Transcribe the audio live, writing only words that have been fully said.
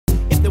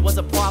there was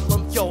a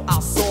problem, yo,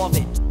 I'll solve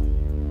it.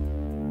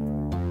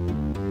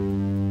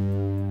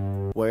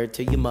 Word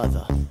to your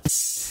mother.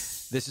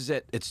 This is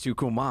it. It's two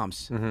cool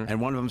moms.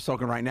 And one of them's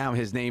talking right now.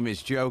 His name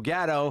is Joe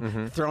Gatto.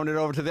 Throwing it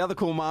over to the other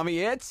cool mommy.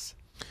 It's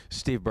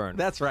Steve Byrne.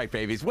 That's right,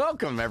 babies.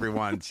 Welcome,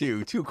 everyone,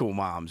 to Two Cool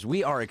Moms.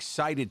 We are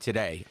excited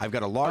today. I've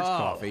got a large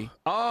coffee.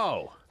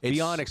 It's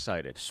Beyond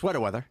excited. Sweater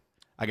weather.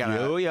 I got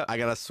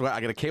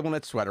a cable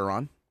knit sweater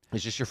on.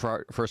 Is this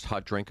your first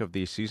hot drink of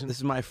the season? This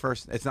is my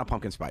first. It's not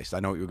pumpkin spice. I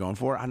know what you're going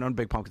for. I'm not a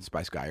big pumpkin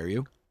spice guy. Are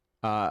you?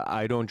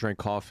 I don't drink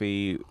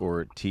coffee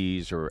or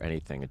teas or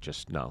anything. It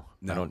just, no.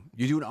 No. I don't.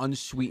 You do an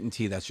unsweetened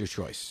tea. That's your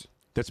choice.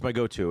 That's my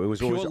go-to. It was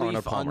Pure always leaf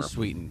Arnold Palmer.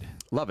 unsweetened.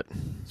 Love it.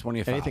 It's one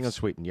of your Anything faves.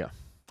 unsweetened, yeah.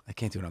 I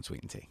can't do an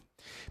unsweetened tea.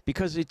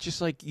 Because it's just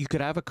like you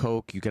could have a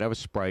Coke, you could have a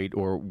Sprite,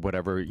 or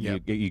whatever you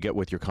get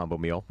with your combo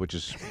meal, which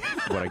is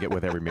what I get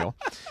with every meal.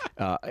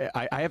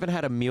 I haven't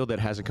had a meal that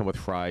hasn't come with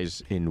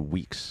fries in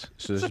weeks,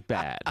 so this is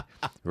bad,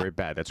 very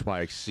bad. That's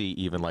why I see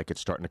even like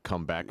it's starting to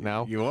come back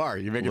now. You are.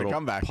 You're making a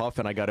comeback. Puff,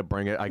 and I got to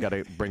bring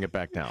it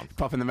back down.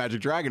 Puffing the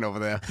magic dragon over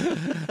there.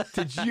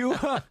 Did you?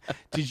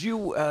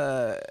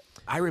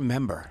 I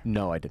remember.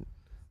 No, I didn't.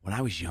 When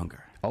I was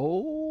younger.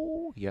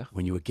 Oh, yeah.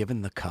 When you were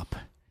given the cup.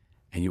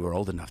 And you were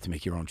old enough to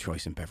make your own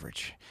choice in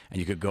beverage. And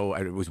you could go,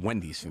 it was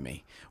Wendy's for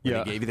me. When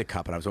they gave you the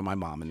cup, and I was with my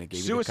mom, and they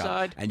gave you the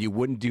cup. And you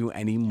wouldn't do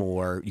any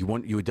more.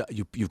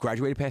 You've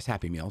graduated past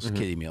Happy Meals,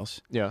 kiddie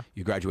meals. Yeah.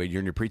 You graduated,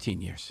 you're in your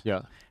preteen years.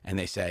 Yeah. And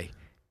they say,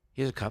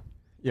 here's a cup.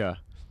 Yeah.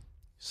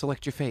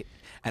 Select your fate.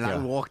 And I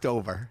walked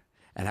over,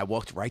 and I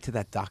walked right to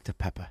that Dr.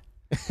 Pepper.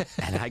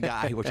 And I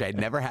got, which I had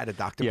never had a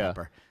Dr.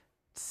 Pepper.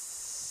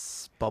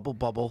 Bubble,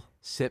 bubble,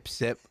 sip,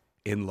 sip,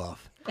 in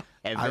love.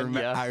 And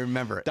I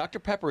remember it. Dr.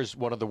 Pepper is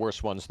one of the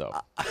worst ones, though.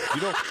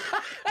 Do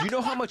you know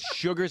how much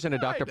sugar's in a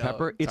Dr.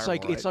 Pepper? It's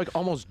like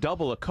almost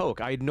double a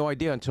Coke. I had no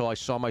idea until I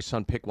saw my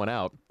son pick one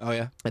out. Oh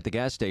yeah, at the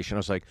gas station. I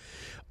was like,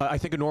 I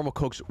think a normal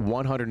Coke's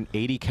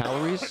 180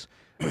 calories.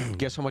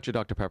 Guess how much a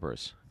Dr. Pepper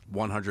is?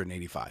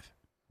 185.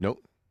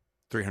 Nope.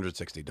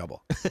 360,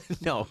 double.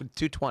 No,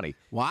 220.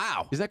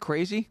 Wow. Is that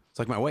crazy? It's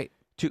like my weight.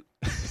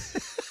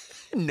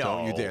 No,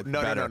 Don't you dare.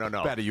 No.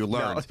 Better, you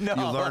learned. No.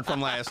 You learned from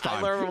last time.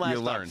 I learned from last you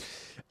time. learned.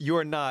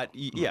 You're not.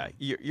 Yeah,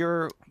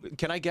 you're.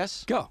 Can I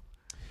guess? Go.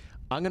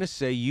 I'm gonna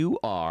say you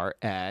are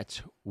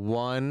at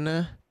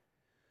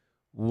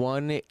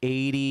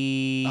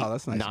 180. Oh,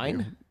 that's nice.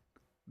 9?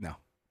 No.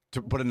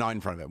 To put a 9 in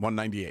front of it.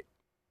 198.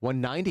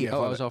 190? Yeah,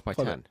 I was off by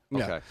 10. Okay.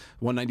 Yeah.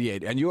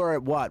 198. And you are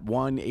at what?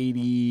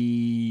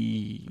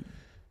 180.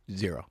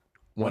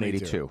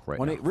 182 right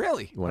now.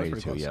 Really?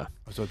 182, yeah. I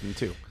was looking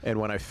 2. And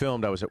when I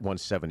filmed, I was at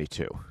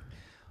 172.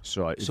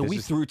 So we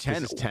threw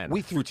 10. This is 10.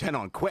 We threw 10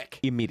 on quick.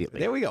 Immediately.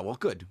 There we go. Well,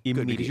 good.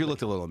 Immediately. Good, because you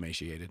looked a little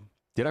emaciated.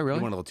 Did I really?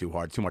 You went a little too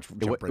hard. Too much.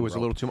 It was a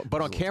little too much.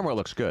 But on camera, it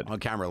looks good. On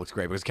camera, it looks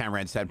great because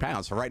camera adds 10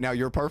 pounds. So right now,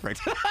 you're perfect.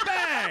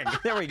 Bang!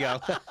 There we go.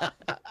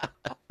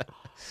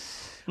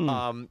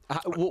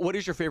 What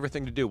is your favorite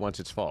thing to do once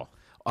it's fall?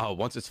 Oh,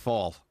 once it's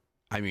fall,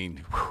 I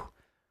mean,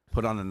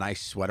 put on a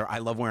nice sweater. I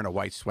love wearing a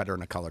white sweater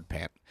and a colored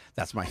pant.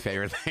 That's my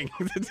favorite thing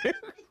to do.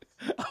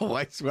 A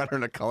white sweater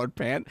and a colored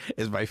pant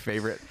is my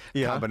favorite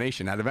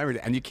combination out of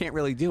everything. And you can't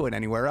really do it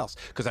anywhere else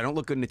because I don't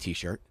look good in a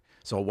T-shirt.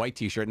 So a white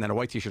T-shirt, and then a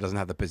white T-shirt doesn't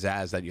have the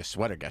pizzazz that your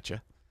sweater gets you.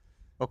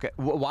 Okay.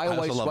 Why a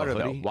white sweater,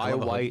 though? Why a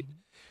white?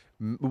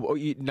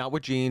 Not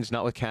with jeans,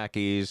 not with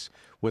khakis,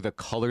 with a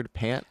colored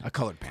pant? A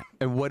colored pant.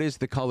 And what is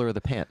the color of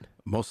the pant?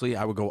 Mostly,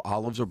 I would go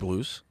olives or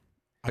blues.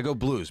 I go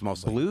blues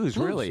mostly. Blues,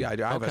 really? Yeah, I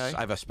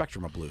have a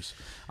spectrum of blues.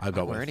 I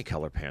don't wear any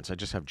color pants. I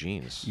just have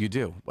jeans. You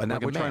do. And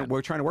like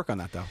we're trying to work on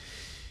that, though.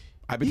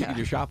 I've been taking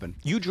you shopping.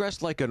 You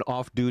dressed like an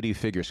off-duty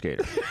figure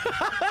skater.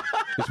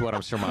 Is what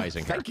I'm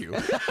surmising. Thank you.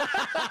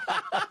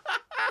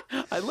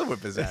 I live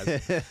with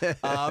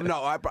pizzazz.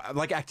 No,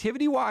 like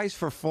activity-wise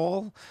for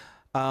fall,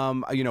 we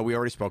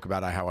already spoke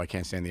about how I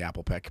can't stand the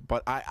apple pick.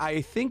 But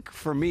I think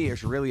for me,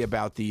 it's really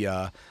about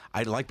I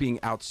like being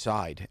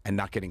outside and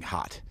not getting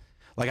hot.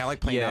 Like, I like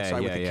playing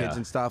outside with the kids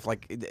and stuff.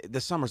 Like,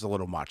 the summer's a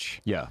little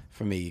much. Yeah.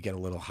 For me, you get a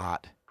little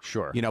hot.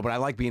 Sure. But I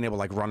like being able to,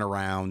 like, run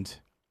around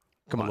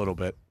a little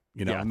bit.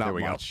 Not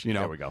much.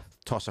 There we go.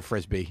 Toss a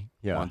Frisbee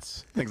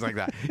once. Things like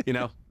that.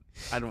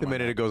 I don't. The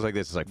minute it goes like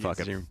this, it's like, fuck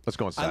it. Let's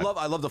go inside.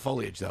 I love the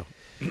foliage, though.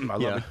 I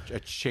love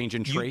a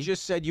changing tree. You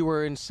just said you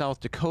were in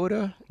South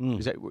Dakota?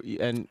 Is that,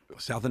 and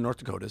South and North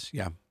Dakotas,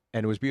 yeah.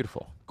 And it was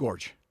beautiful.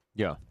 Gorge.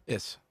 Yeah.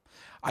 Yes.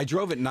 I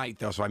drove at night,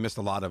 though, so I missed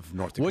a lot of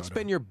North Dakota. What's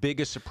been your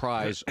biggest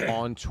surprise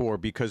on tour?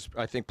 Because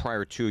I think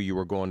prior to, you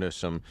were going to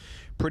some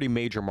pretty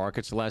major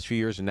markets the last few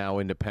years, and now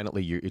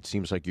independently, it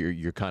seems like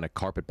you're kind of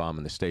carpet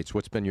bombing the States.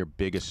 What's been your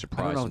biggest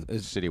surprise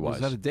city-wise?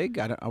 Was that a dig?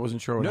 I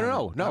wasn't sure.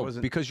 No,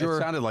 because you're...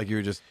 It sounded like you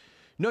were just...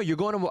 No, you're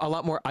going to a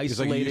lot more isolated. It's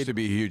like it used to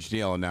be a huge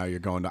deal, and now you're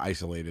going to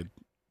isolated.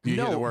 You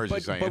hear the words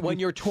you're saying. But when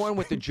you're touring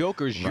with the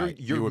Jokers, Right.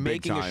 you're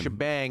making a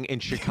shebang in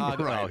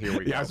Chicago. Right. Oh, here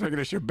we go. Yeah, I was making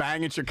a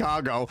shebang in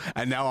Chicago,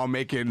 and now I'm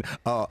making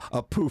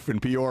a poof in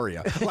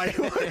Peoria. Like,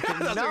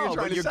 no,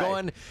 but you're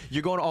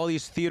going to all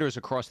these theaters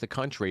across the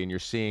country, and you're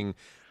seeing.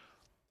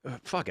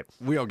 Fuck it.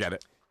 We all get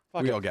it.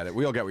 We all get it.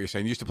 We all get what you're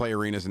saying. You used to play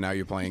arenas, and now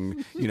you're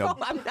playing, you know,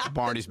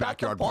 Barney's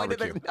backyard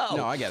barbecue.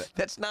 No, I get it.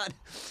 That's not.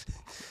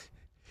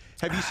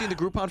 Have you seen the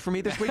Groupon for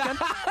me this weekend?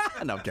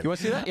 No, I'm kidding. You want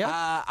to see that? Yeah.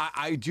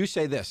 I do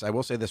say this. I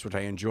will say this, which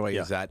I enjoy,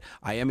 is that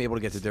I am able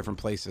to get to different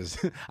places.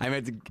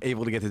 I'm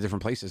able to get to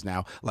different places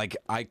now. Like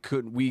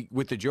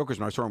with the Jokers,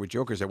 when I was touring with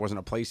Jokers, there wasn't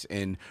a place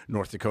in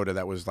North Dakota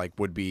that was like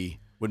would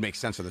make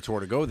sense for the tour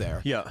to go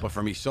there. Yeah. But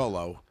for me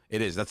solo,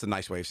 it is. That's a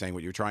nice way of saying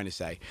what you're trying to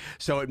say.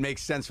 So it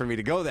makes sense for me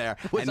to go there.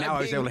 And now I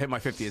was able to hit my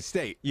 50th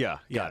state. Yeah,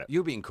 got it.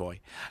 You being coy.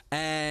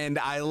 And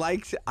I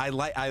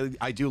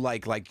do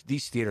like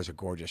these theaters are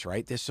gorgeous,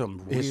 right? There's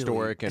some really,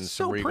 historic and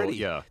so cerebral, pretty.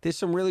 yeah. There's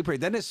some really pretty.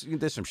 Then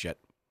there's some shit.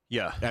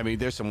 Yeah. I mean,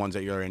 there's some ones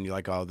that you're in, you're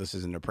like, oh, this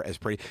isn't as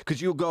pretty.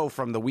 Because you'll go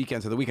from the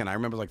weekend to the weekend. I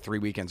remember like 3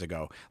 weekends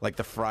ago, like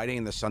the Friday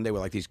and the Sunday were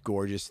like these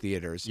gorgeous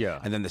theaters. Yeah.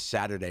 And then the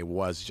Saturday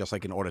was just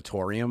like an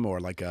auditorium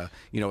or like it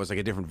was like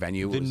a different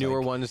venue. The newer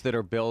like, ones that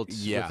are built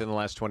within the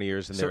last 20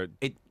 years, and so they're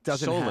it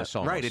doesn't soulless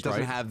have, almost, right. It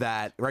doesn't have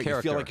that, right.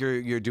 Character. You feel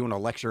like you're doing a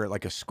lecture at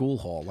like a school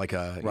hall, like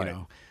you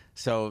know.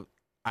 So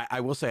I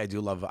will say I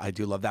do love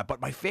that. But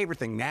my favorite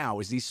thing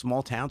now is these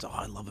small towns. Oh,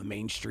 I love a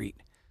main street.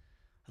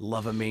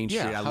 Love a main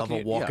street. I love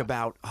a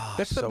walkabout. Oh,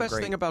 that's the best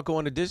thing about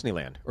going to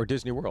Disneyland or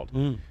Disney World.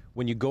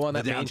 When you go on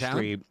that main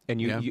street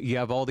and you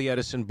have all the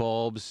Edison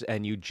bulbs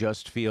and you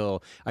just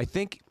feel. I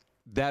think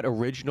that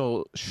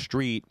original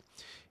street,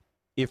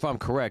 if I'm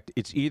correct,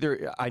 it's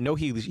either I know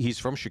he's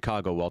from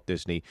Chicago, Walt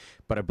Disney,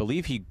 but I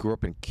believe he grew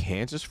up in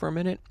Kansas for a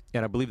minute,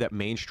 and I believe that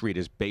main street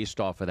is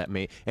based off of that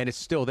main, and it's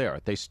still there.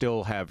 They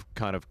still have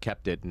kind of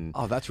kept it and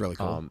that's really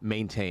cool.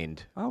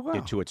 Maintained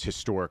into its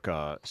historic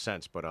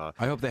sense. But I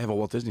hope they have a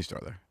Walt Disney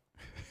store there.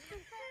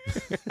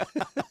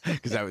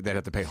 Because they'd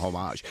have to pay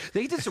homage.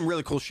 They did some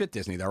really cool shit,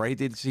 Disney, though, right?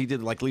 He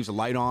did like leaves a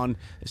light on.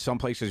 Some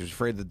places he was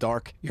afraid of the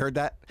dark. You heard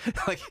that?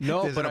 Like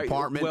no, there's but an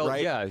apartment, well,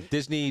 right? Yeah,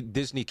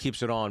 Disney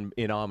keeps it on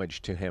in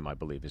homage to him. I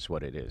believe is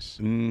what it is.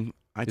 I think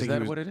is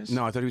that what it is?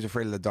 No, I thought he was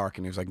afraid of the dark,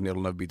 and he was like,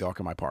 "It'll never be dark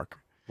in my park."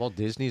 Walt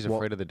Disney's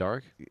afraid of the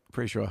dark.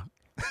 Pretty sure.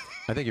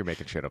 I think you're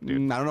making shit up,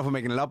 dude. I don't know if I'm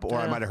making it up or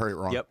I might have heard it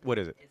wrong. Yep. What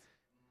is it? It's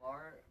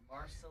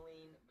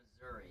Marceline,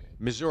 Missouri.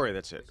 Missouri.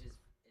 That's it. Which is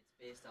it's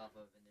based off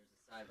of, and there's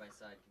a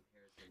side-by-side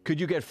comparison. Could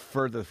you get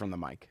further from the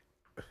mic?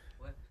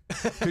 What?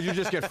 Could you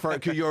just get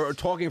further? You're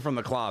talking from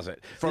the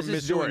closet. From this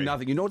Missouri. Is doing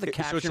nothing. You know what the So it's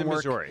caption in work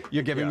Missouri.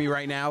 you're giving Yeah. me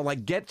right now?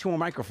 Like, get to a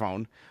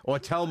microphone or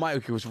tell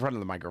Mike who's in front of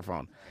the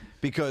microphone.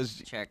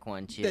 Because Check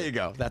 1, 2. there you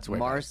go. That's way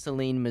better.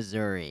 Marceline,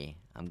 Missouri.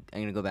 I'm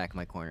gonna go back in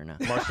my corner now.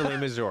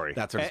 Marceline, Missouri.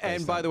 That's what it's based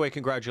and by on. the way,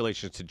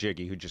 congratulations to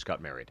Jiggy, who just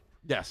got married.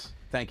 Yes.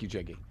 Thank you,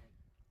 Jiggy.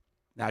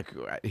 Now,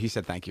 he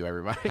said thank you,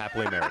 everybody.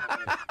 Happily married.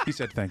 He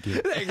said thank you.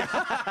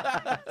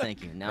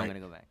 Thank you. Now I'm gonna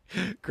go back.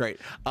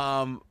 Great.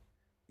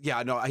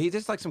 Yeah, no, he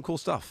just like some cool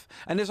stuff.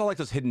 And there's all like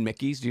those hidden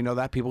Mickeys. Do you know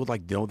that? People would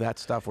like know that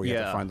stuff where you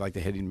have to Yeah. find like the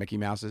hidden Mickey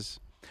Mouses.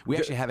 We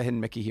actually have a hidden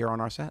Mickey here on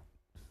our set.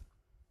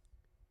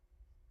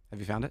 Have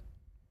you found it?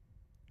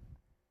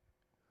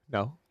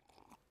 No.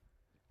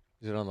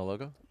 Is it on the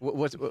logo?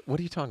 What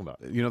are you talking about?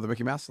 You know the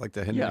Mickey Mouse? Like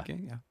the hidden Yeah.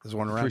 Mickey? Yeah. There's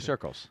one around. 3 it.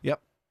 circles. Yep.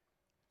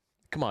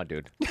 Come on,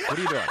 dude. What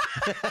are you doing?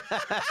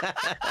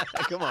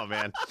 Come on,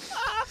 man.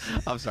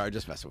 I'm sorry,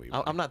 just messing with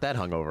you. I'm not that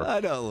hungover. I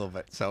know a little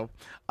bit. So,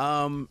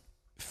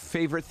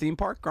 favorite theme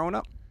park growing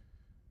up?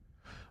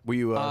 Were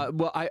you?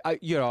 Well,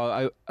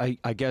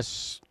 I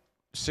guess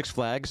Six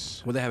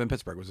Flags. What they have in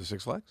Pittsburgh? Was it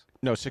Six Flags?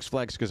 No, Six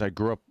Flags because I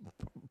grew up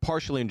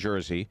partially in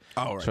Jersey.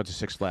 Oh, right. So it's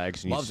Six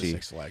Flags. And Love you the see,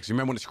 Six Flags. You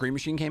remember when the Scream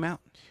Machine came out?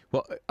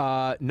 Well,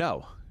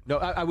 no. No,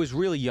 I was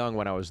really young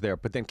when I was there,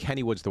 but then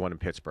Kennywood's the one in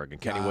Pittsburgh,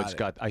 and Kennywood's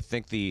got I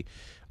think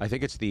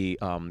it's the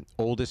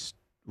oldest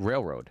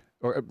railroad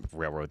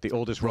the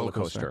oldest roller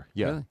coaster.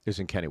 Yeah, Really? is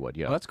in Kennywood.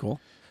 Yeah, Oh, that's cool.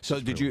 So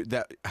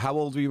how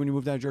old were you when you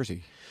moved out of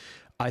Jersey?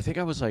 I think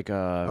I was like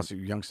Oh, so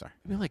you're a youngster.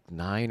 maybe like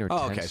 9 or 10.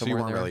 Oh, okay. So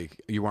somewhere in there.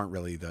 you weren't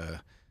really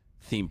the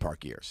theme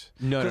park years.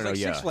 No, Because no, like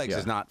yeah, Six Flags yeah.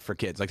 is not for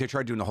kids. Like they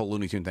tried doing the whole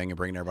Looney Tune thing and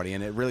bringing everybody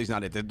in. It really is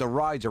not it. The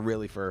rides are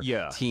really for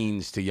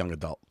teens to young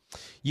adult.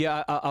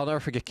 Yeah, I'll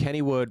never forget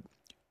Kennywood.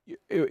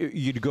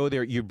 You'd go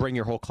there, you'd bring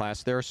your whole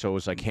class there. So it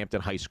was like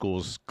Hampton High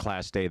School's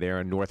class day there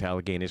and North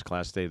Allegany's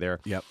class day there.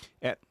 Yep.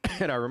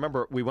 And I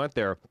remember we went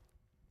there,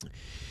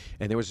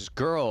 and there was this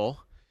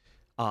girl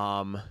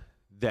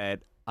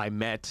that I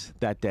met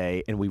that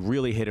day, and we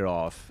really hit it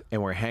off,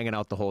 and we're hanging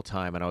out the whole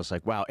time. And I was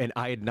like, wow. And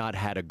I had not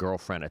had a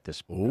girlfriend at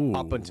this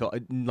up until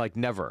like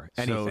never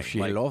anything. So she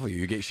like, hit it off with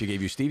you. She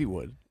gave you Stevie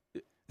Wood.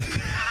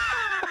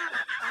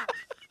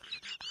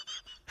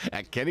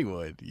 At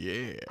Kennywood,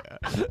 yeah.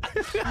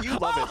 You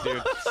love it,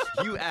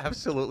 dude. You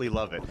absolutely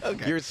love it.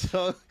 Okay. You're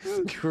so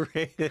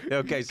great.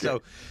 Okay,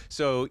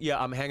 so yeah,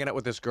 I'm hanging out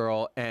with this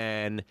girl,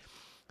 and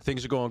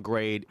things are going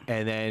great.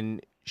 And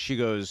then she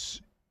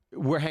goes,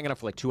 we're hanging out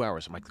for like 2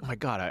 hours. I'm like, oh my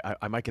God,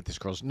 I might get this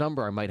girl's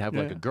number. I might have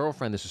like a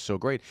girlfriend. This is so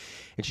great.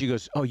 And she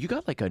goes, oh, you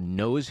got like a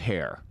nose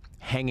hair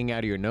hanging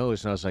out of your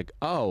nose. And I was like,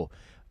 oh.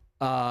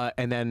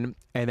 And then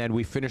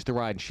we finished the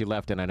ride, and she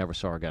left, and I never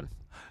saw her again.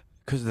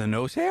 Because of the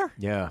nose hair?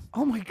 Yeah.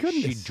 Oh my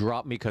goodness. She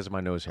dropped me because of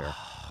my nose hair.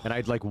 And I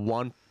had like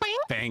one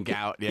bank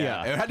out. Yeah.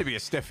 Yeah. It had to be a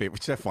stiff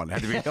one. It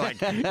had to be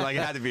like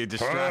it had to be a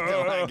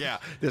distracted. Like, yeah,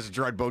 there's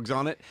dried bugs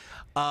on it.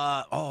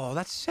 Oh,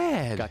 that's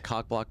sad. Got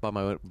cock blocked by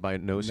my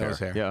nose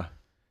hair. Yeah.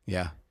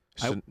 Yeah.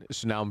 So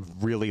now I'm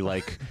really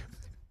like,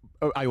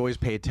 I always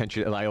pay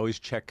attention and I always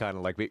check kind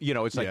of like,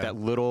 it's like that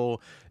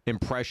little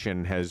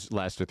impression has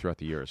lasted throughout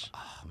the years.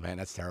 Oh, man,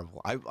 that's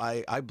terrible.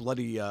 I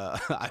bloody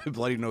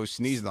nose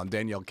sneezed on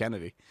Danielle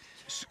Kennedy.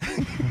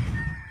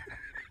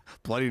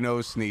 Bloody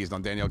nose sneezed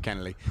on Danielle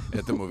Kennedy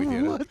at the movie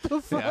theater. What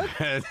the fuck?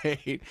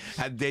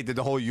 Yeah, they did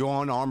the whole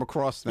yawn arm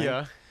across thing.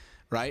 Yeah.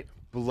 Right?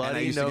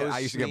 Bloody I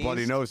used to get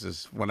bloody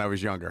noses when I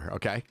was younger,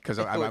 okay? Because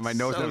my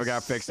nose never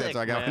got fixed, so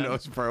I got my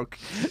nose broke.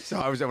 So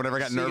I was whenever I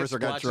got nervous or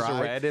got dry.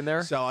 Of red in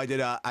there? So I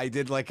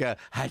did like a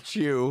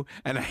hatchoo,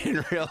 and I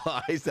didn't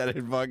realize that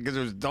because it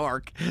was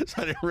dark.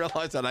 So I didn't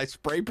realize that I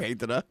spray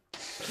painted her.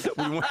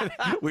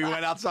 We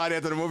went outside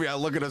after the movie. I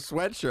look at a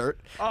sweatshirt,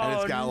 and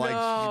it's got like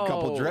a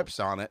couple drips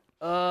on it.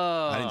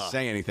 I didn't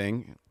say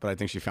anything, but I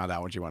think she found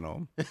out when she went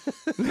home.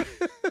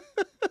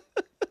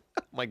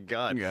 My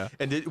God. Yeah.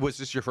 And was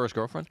this your first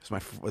girlfriend?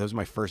 That was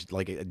my first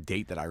like a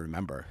date that I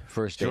remember.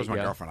 First She date, was my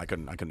yeah. girlfriend. I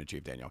couldn't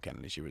achieve Danielle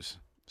Kennedy. She was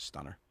a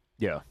stunner.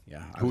 Yeah.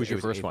 Yeah. Who was your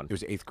first one? It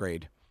was 8th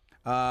grade.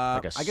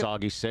 Like a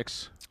soggy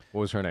six?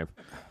 What was her name?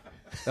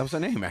 That was her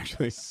name,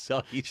 actually.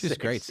 Soggy She's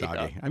great,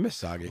 Soggy. I miss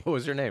Soggy. What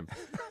was her name?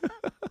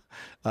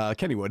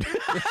 Kennywood.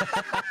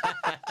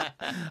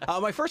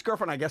 My first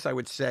girlfriend, I guess I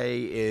would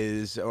say,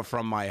 is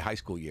from my high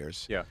school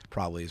years. Yeah.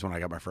 Probably is when I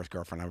got my first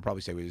girlfriend. I would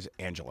probably say it was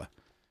Angela.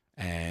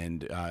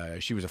 And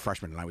she was a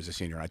freshman and I was a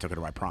senior, and I took her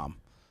to my prom.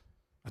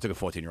 I took a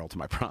 14-year-old to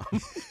my prom.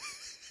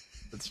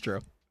 That's true.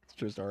 It's a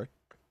true story.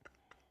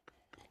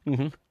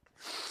 Mm-hmm.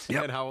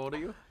 Yep. And how old are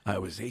you? I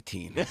was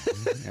 18. Yeah,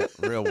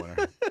 real winner.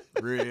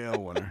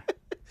 Real winner.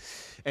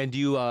 And do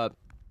you have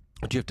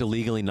to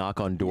legally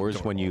knock on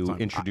doors when you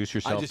introduce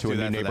yourself to a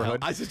new neighborhood?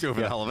 I just do it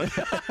for the hell of it.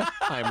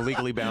 I am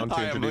legally bound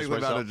to introduce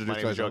myself. My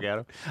name is Joe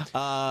Gatto.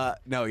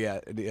 No,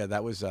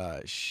 that was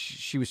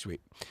she was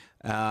sweet.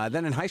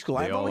 Then in high school,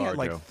 I've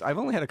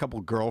only had a couple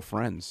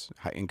girlfriends.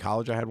 In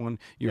college, I had one.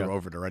 You were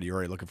over it already. You're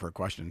already looking for a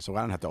question, so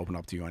I don't have to open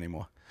up to you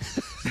anymore.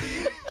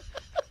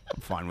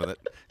 I'm fine with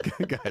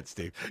it. Go ahead,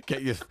 Steve.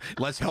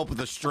 Let's help with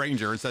a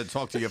stranger instead of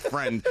talk to your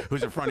friend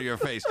who's in front of your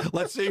face.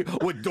 Let's see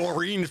what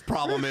Doreen's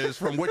problem is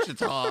from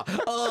Wichita.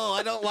 Oh,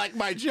 I don't like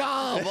my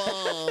job.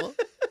 Oh.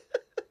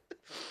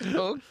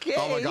 Okay.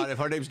 Oh my God! If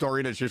her name's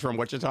Doreen and she's from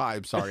Wichita,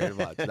 I'm sorry.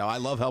 No, I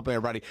love helping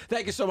everybody.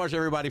 Thank you so much,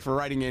 everybody, for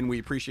writing in. We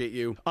appreciate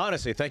you.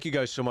 Honestly, thank you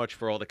guys so much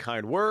for all the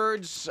kind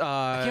words.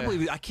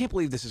 I can't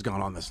believe this has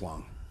gone on this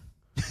long.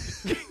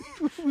 Did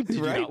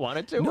you not want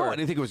it to? No, or? I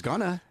didn't think it was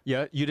gonna.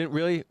 Yeah, you didn't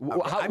really.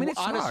 I mean, it's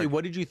honestly, hard.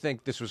 what did you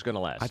think this was going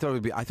to last? I thought we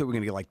were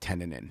gonna get like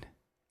 10 and in.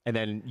 And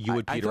then you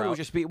would I peter thought out. it would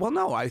just be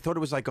no. I thought it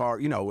was like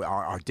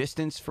our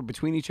distance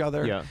between each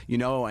other. Yeah.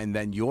 And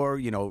then your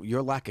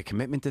lack of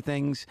commitment to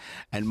things,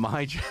 and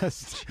my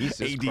just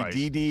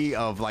ADD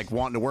of like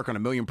wanting to work on a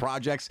million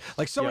projects.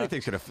 Like so many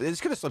things could have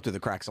slipped through the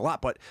cracks a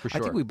lot. But For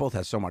sure. I think we both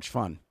had so much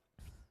fun.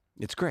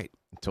 It's great.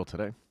 Until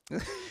today.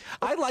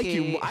 I like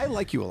you. I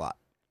like you a lot.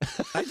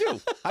 I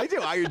do.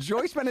 I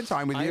enjoy spending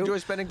time with you. I enjoy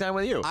spending time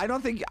with you. I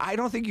don't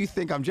think you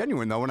think I'm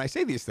genuine though when I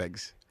say these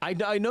things. I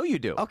know you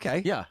do.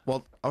 Okay. Yeah.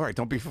 Well, all right.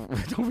 Don't be so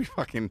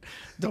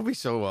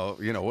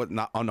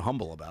not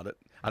unhumble about it.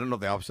 I don't know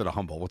the opposite of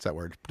humble. What's that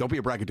word? Don't be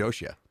a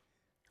braggadocio.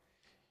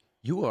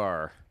 You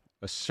are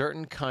a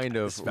certain kind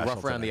of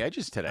rough around the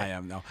edges today. I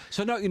am no.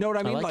 So no, you know what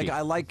I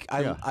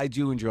mean? I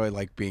do enjoy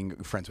like being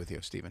friends with you,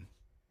 Stephen.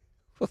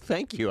 Well,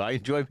 thank you. I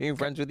enjoy being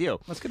friends with you.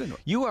 Let's get into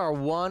it. You are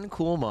one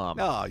cool mom.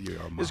 Oh, you are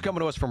a mom. This is coming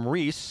to us from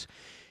Reese.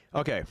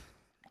 Okay.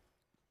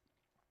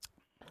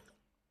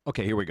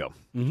 Okay, here we go.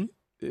 Mm-hmm.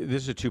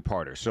 This is a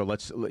two-parter.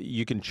 So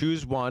you can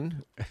choose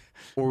one,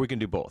 or we can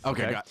do both.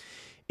 Okay. Got it.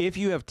 If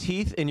you have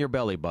teeth in your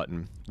belly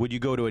button, would you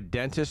go to a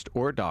dentist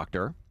or a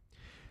doctor?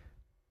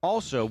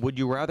 Also, would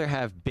you rather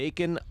have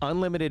bacon,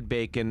 unlimited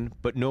bacon,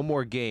 but no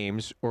more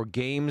games, or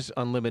games,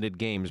 unlimited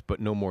games, but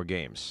no more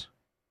games?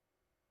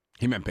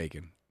 He meant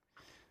bacon.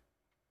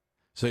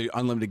 So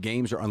unlimited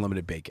games or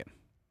unlimited bacon?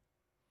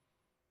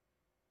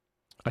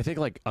 I think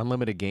like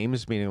unlimited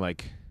games, meaning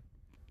like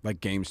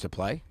games to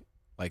play,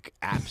 like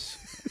apps,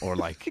 or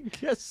like.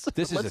 Yes.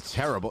 This is a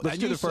terrible. Let's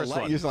do the first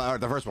one.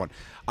 The first one.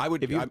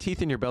 If you have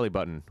teeth in your belly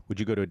button, would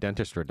you go to a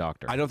dentist or a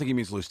doctor? I don't think he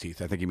means loose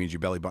teeth. I think he means your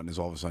belly button is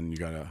all of a sudden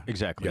you have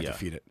to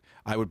feed it.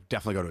 I would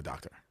definitely go to a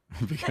doctor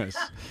because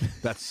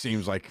that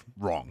seems like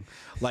wrong.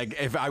 Like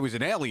if I was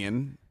an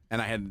alien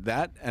and I had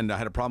that and I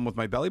had a problem with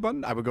my belly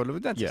button, I would go to the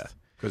dentist. Yeah.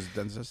 Because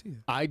dentists see it.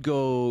 I'd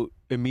go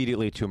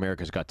immediately to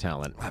America's Got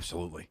Talent.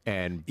 Absolutely.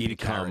 And Eat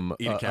become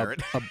a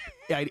carrot.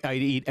 I'd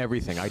eat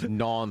everything. I'd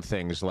gnaw on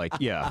things like,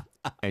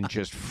 and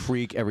just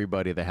freak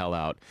everybody the hell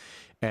out.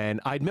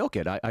 And I'd milk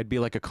it. I'd be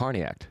like a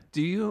carniac.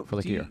 Do you for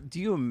like a year. Do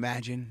you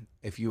imagine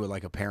if you were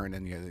like a parent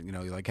and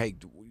you're like, hey,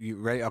 you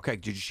ready? Okay,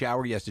 did you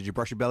shower? Yes. Did you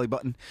brush your belly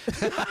button?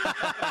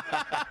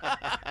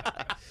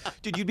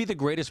 Dude, you'd be the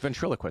greatest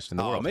ventriloquist in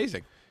the world.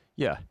 Amazing.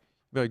 Yeah.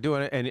 Be like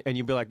doing it, and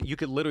you'd be like, you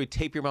could literally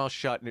tape your mouth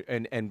shut,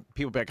 and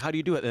people be like, how do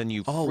you do it? And then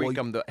you freak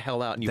them the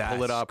hell out, and you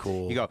pull it that's up.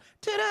 cool. You go,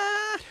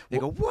 ta-da! They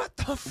go, what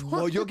the fuck?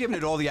 Well, you're giving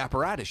it all the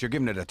apparatus. You're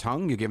giving it a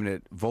tongue. You're giving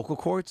it vocal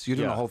cords. You're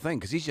doing the whole thing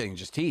because he's using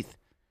just teeth.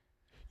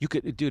 You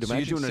could, dude, So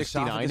imagine you're doing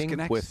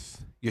 69ing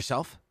with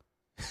yourself.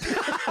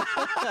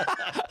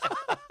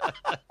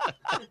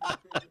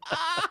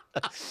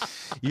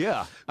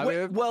 yeah. I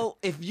mean, Well,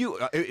 if you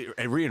it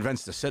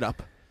reinvents the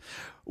sit-up.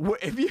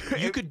 If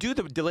you could do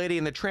the Lady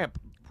and the Tramp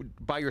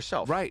by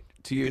yourself. right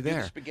to you could do the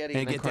there spaghetti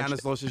and and then get down crunch as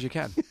it. low as you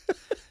can.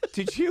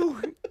 Did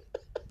you?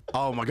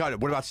 Oh my God!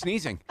 What about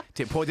sneezing?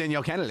 Poor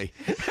Danielle Kennedy.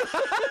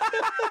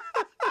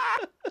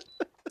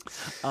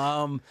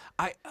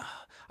 I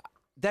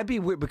that'd be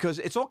weird because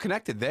it's all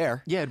connected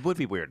there. Yeah, it would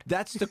be weird.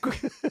 That's the.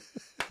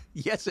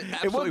 Yes, it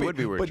absolutely would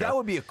be weird. But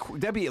Joe.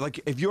 that'd be like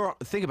if you're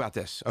think about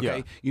this. Okay,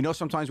 Yeah. you know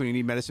sometimes when you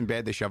need medicine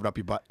bad, they shove it up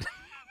your butt.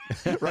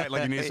 Right,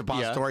 like you need a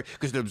suppository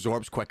because it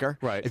absorbs quicker.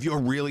 Right. If you're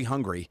really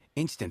hungry,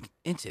 instant,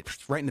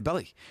 right in the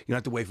belly. You don't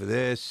have to wait for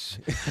this.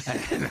 Is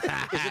it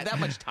that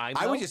much time?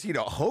 I though? would just eat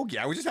a hoagie.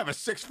 I would just have a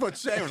 6-foot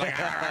sandwich. Like,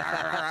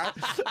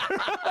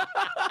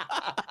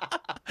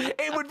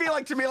 it would be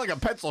like to me like a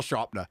pencil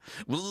sharpener.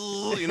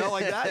 You know,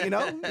 like that. You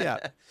know, yeah.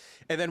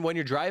 And then when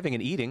you're driving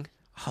and eating,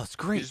 Oh, it's you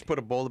great. just put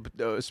a bowl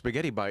of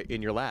spaghetti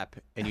in your lap,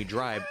 and you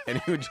drive,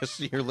 and you just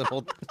see your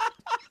little.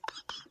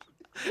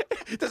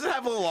 Does it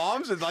have little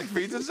arms and like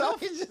feeds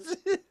itself?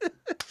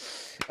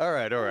 All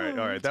right.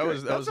 That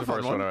was That's the a fun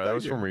first one. one. All right, that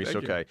was Thank from you. Reese.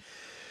 Thank you.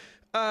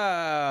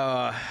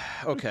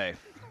 Okay.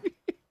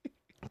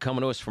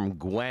 Coming to us from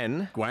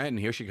Gwen. Gwen,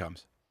 here she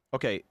comes.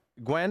 Okay.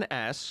 Gwen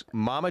asks,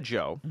 Mama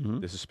Joe,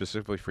 this is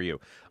specifically for you.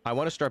 I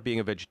want to start being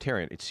a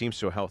vegetarian. It seems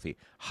so healthy.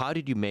 How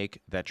did you make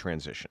that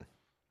transition?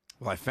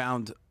 Well, I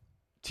found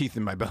teeth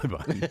in my belly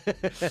button.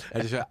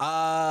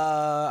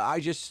 I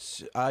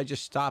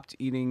just stopped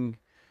eating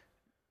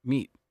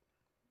meat.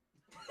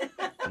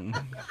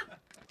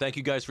 Thank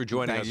you guys for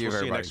joining Thank us. you, We'll see you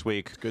everybody. next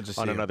week Good to see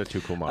on you. another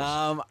Too Cool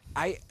Moms.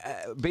 I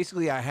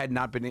basically I had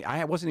not been.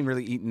 I wasn't even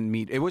really eating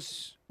meat. It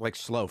was like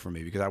slow for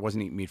me because I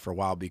wasn't eating meat for a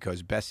while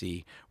because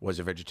Bessie was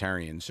a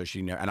vegetarian, so she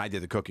and I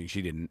did the cooking.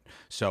 She didn't,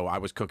 so I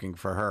was cooking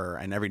for her,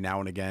 and every now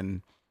and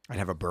again I'd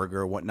have a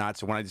burger or whatnot.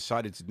 So when I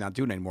decided to not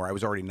do it anymore, I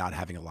was already not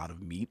having a lot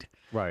of meat.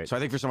 Right. So I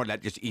think for someone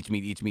that just eats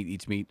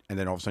meat, and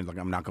then all of a sudden like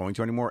I'm not going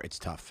to anymore, it's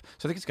tough.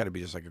 So I think it's got to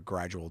be just like a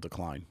gradual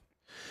decline.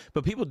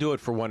 But people do it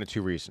for one or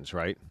two reasons,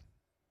 right?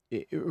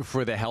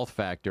 For the health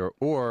factor,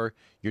 or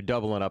you're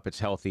doubling up, it's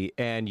healthy,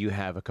 and you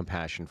have a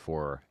compassion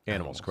for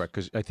animals, correct?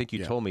 Because I think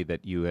you told me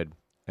that you had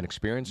an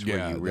experience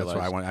where you realized...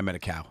 that's why I met a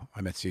cow. I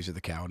met Caesar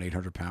the cow, an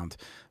 800-pound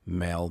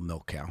male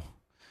milk cow.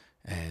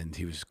 And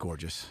he was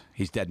gorgeous.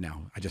 He's dead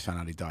now. I just found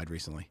out he died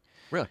recently.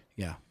 Really?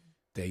 Yeah.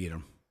 They eat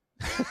him.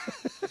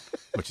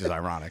 Which is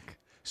ironic.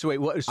 So wait,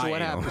 what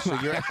happened? So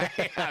you're...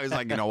 I was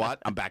like, you know what?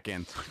 I'm back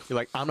in. You're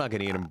like, I'm not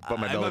going to eat him, but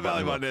my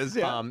belly button is,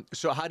 yeah.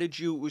 So how did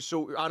you...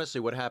 So honestly,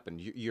 what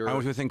happened? You're... I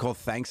went to a thing called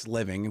Thanks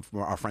Living from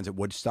our friends at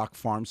Woodstock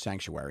Farm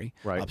Sanctuary,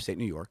 upstate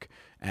New York.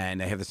 And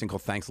they have this thing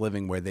called Thanks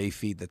Living where they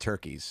feed the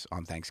turkeys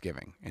on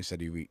Thanksgiving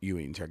instead of you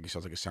eating turkey. So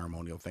it's like a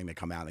ceremonial thing. They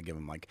come out and they give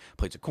them like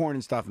plates of corn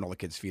and stuff, and all the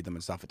kids feed them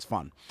and stuff. It's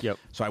fun. Yep.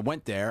 So I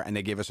went there, and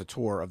they gave us a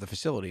tour of the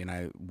facility, and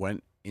I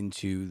went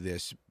into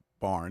this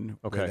barn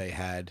where they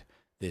had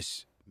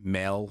this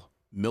male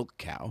milk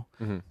cow.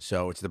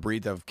 So it's the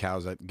breed of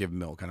cows that give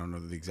milk. I don't know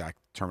the exact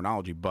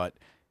terminology, but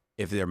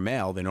if they're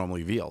male, they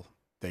normally veal.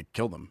 They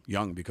kill them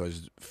young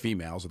because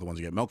females are the ones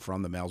who get milk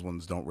from. The males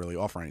ones don't really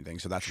offer anything.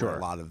 So that's where a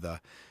lot of the...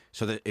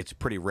 So that it's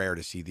pretty rare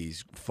to see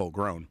these full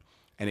grown.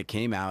 And it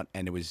came out,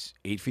 and it was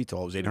 8 feet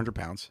tall. It was 800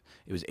 pounds.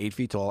 It was 8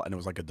 feet tall, and it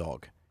was like a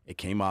dog. It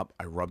came up.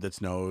 I rubbed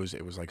its nose.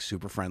 It was like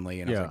super friendly.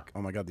 And I was like,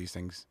 oh my God, these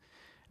things.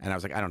 And I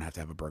was like, I don't have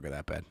to have a burger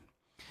that bad.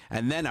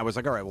 And then I was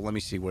like, all right, well, let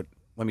me see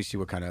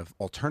what kind of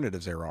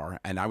alternatives there are.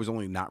 And I was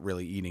only not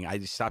really eating. I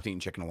just stopped eating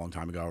chicken a long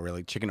time ago.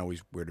 Really, chicken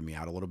always weirded me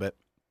out a little bit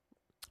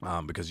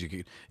because it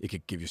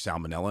could give you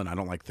salmonella, and I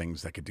don't like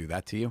things that could do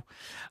that to you.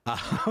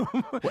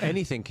 Well,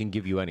 anything can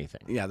give you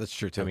anything. Yeah, that's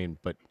true too. I mean,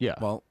 but yeah.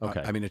 Well,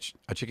 okay. I mean,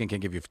 a chicken can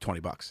give you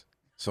 $20.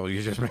 So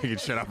you're just making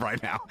shit up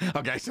right now.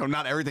 Okay, so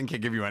not everything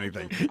can give you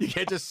anything. You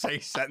can't just say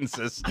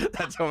sentences.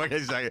 That's all I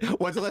can say.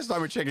 When's the last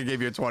time a chicken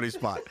gave you a 20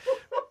 spot?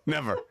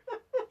 Never.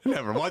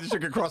 Why did the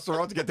chicken cross the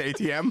road to get the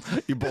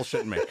ATM? You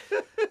bullshitting me.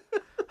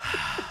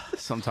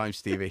 Sometimes,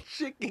 Stevie.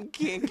 Chicken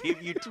can't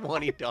give you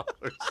 $20.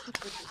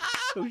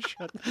 So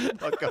shut the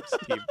fuck up,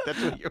 Steve.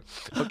 That's what you're...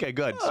 Okay,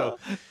 good. So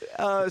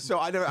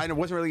I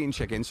wasn't really eating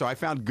chicken, so I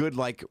found good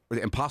like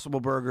Impossible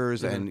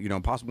burgers and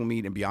Impossible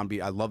meat and Beyond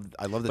Meat. I love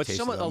the taste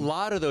of them. A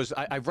lot of those,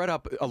 I've read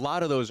up, a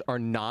lot of those are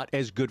not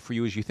as good for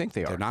you as you think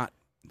they are.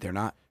 They're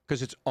not.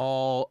 Because it's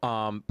all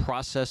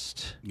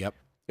processed. Yep.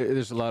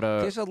 There's a lot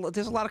of...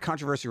 There's a lot of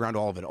controversy around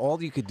all of it.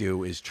 All you could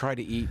do is try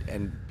to eat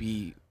and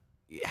be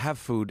have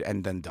food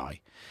and then die.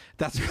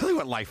 That's really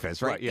what life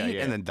is, right? Right, yeah, Eat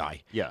yeah. and then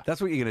die. Yeah.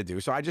 That's what you're going to do.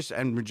 So I just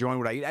am enjoying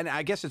what I eat. And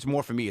I guess it's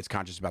more for me, it's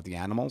conscious about the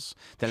animals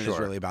than it is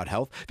Sure. really about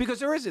health. Because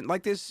there isn't,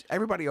 like this,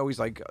 everybody always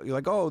like, you're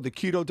like, oh, the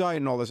keto diet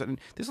and all this. And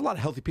there's a lot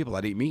of healthy people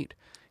that eat meat.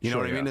 You know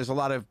Sure, what I mean? yeah. There's a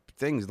lot of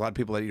things, a lot of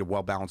people that eat a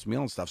well-balanced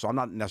meal and stuff. So I'm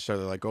not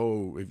necessarily like,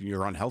 oh, if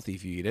you're unhealthy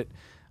if you eat it.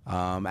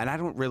 And I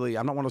don't really,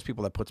 I'm not one of those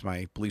people that puts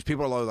my beliefs.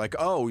 People are like,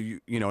 oh, you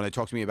know, and they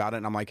talk to me about it.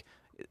 And I'm like,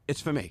 it's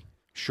for me.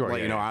 Sure, Like,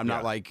 yeah, you know, yeah, I'm not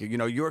yeah. like, you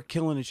know, you're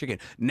killing a chicken.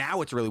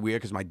 Now it's really weird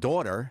because my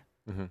daughter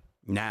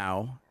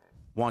now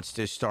wants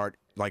to start,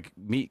 like,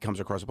 meat comes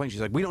across the plane.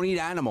 She's like, we don't eat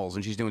animals.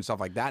 And she's doing stuff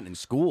like that in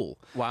school.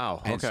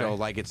 Wow, And okay. so,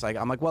 like, it's like,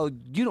 I'm like, well,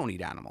 you don't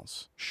eat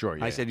animals. Sure,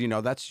 yeah. I said, you know,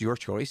 that's your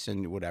choice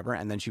and whatever.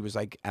 And then she was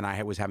like, and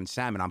I was having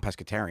salmon. I'm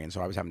pescatarian.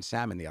 So I was having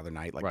salmon the other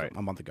night, like Right.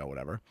 a month ago,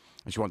 whatever.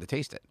 And she wanted to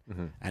taste it.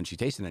 And she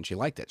tasted it and she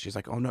liked it. She's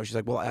like, oh, no. She's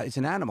like, well, it's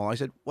an animal. I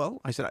said,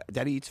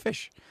 Daddy eats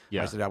fish.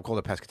 Yeah. I said, I'll call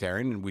it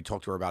pescatarian. And we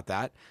talked to her about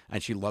that.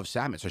 And she loves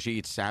salmon. So she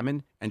eats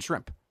salmon and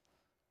shrimp.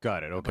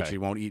 Got it. Okay. But she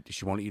won't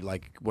eat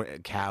like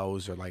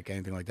cows or like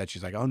anything like that.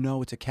 She's like, oh,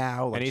 no, it's a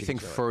cow. Like, Anything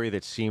furry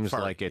that seems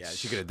furry. like it's. Yeah,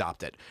 she could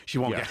adopt it. She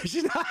won't Yeah. get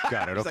she's not,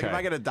 Got it, she's like, if okay.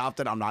 I get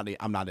adopted, I'm not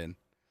in.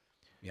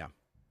 Yeah.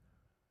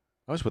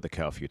 I was with a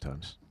cow a few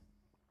times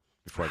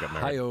before I got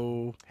married.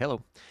 Hi-oh.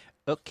 Hello.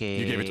 Okay.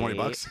 You gave her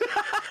 $20.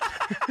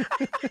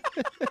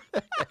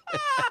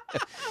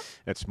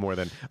 That's more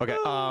than okay.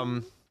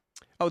 Oh,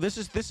 this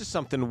is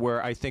something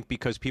where I think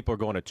because people are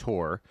going to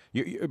tour,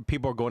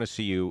 people are going to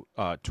see you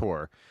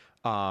tour.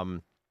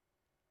 So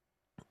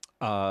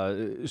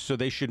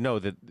they should know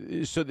that.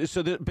 So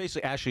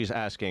basically, Ashley is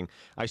asking.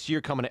 I see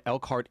you're coming to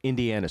Elkhart,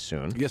 Indiana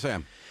soon, Yes, I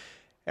am.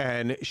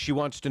 and she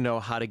wants to know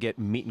how to get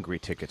meet and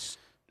greet tickets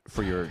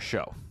for your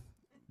show.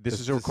 This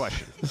is her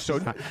question. So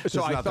This is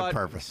I not thought the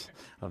purpose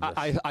of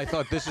this. I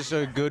thought this is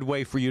a good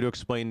way for you to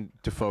explain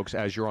to folks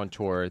as you're on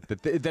tour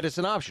that it's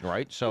an option,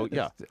 right? So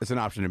yeah, It's an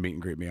option to meet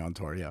and greet me on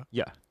tour, yeah.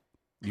 yeah.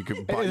 You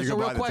could buy, It's you a could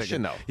real buy the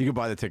question, ticket. though. You can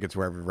buy the tickets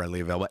wherever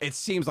readily available. It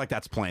seems like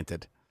that's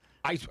planted.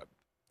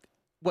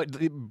 What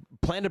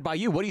planted by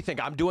you? What do you think?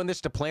 I'm doing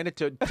this to plant it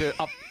to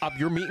up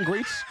your meet and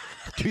greets?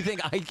 Do you think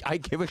I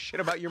give a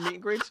shit about your meet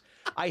and greets?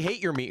 I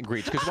hate your meet and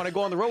greets because when I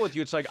go on the road with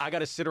you, it's like I got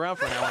to sit around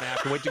for an hour and a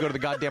half to wait to go to the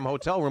goddamn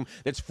hotel room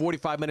that's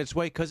 45 minutes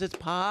away because it's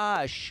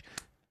posh.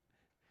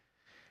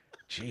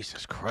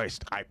 Jesus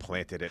Christ, I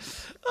planted it.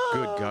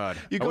 Good God.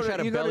 You I go wish to- I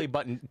had a you go to- belly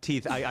button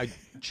teeth. I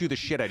chew the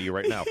shit out of you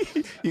right now.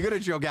 You go to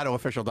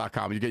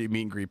JoeGattoOfficial.com. You get your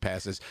meet and greet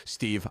passes.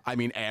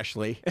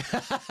 Ashley.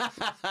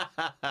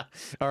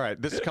 All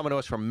right, this is coming to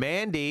us from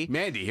Mandy.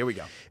 Mandy, here we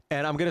go.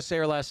 And I'm going to say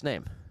her last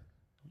name.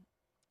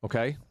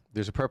 Okay?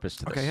 There's a purpose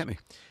to this. Okay, hit me.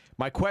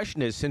 My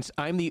question is, since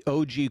I'm the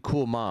OG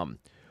cool mom,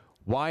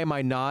 why am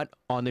I not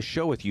on the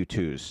show with you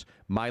twos?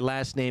 My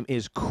last name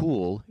is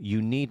Cool. You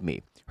need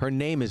me. Her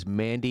name is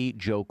Mandy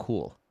Jo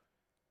Cool.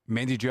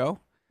 Mandy Joe?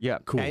 Yeah.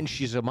 Cool. And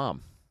she's a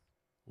mom.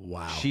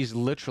 Wow. She's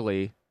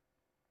literally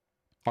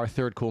our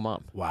third cool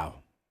mom. Wow.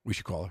 We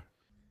should call her.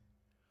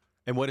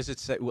 And what does it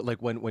say? Like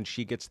when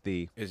she gets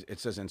the... It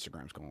says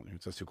Instagram's calling you.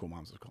 It says Two Cool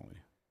Moms is calling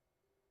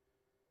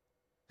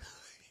you.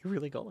 You're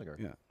really calling her?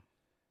 Yeah.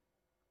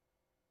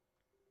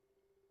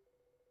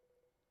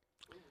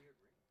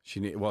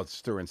 Well,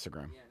 it's through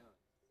Instagram.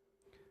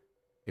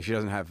 If she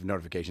doesn't have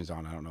notifications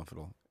on, I don't know if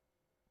it'll.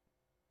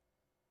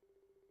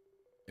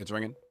 It's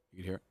ringing. You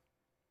can hear it.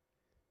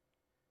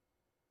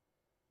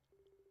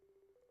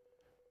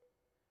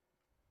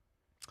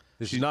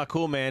 This is not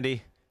cool,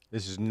 Mandy.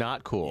 This is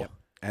not cool. Yep.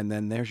 And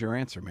then there's your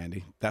answer,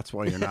 Mandy. That's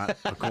why you're not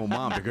a cool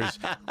mom, because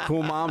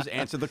cool moms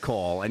answer the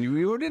call, and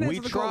you didn't answer We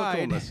the call with tried.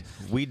 coolness.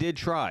 We did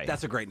try.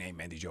 That's a great name,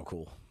 Mandy Joe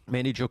Cool.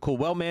 Mandy Jo Cool.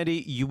 Well,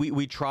 Mandy,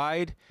 we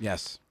tried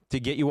Yes.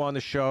 to get you on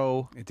the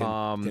show. It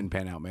didn't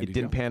pan out, Mandy It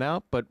didn't Jo. pan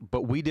out, but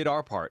we did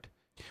our part.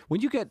 When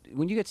you get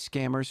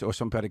scammers or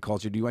somebody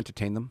calls you, do you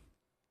entertain them?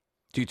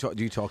 Do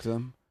you talk to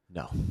them?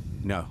 No.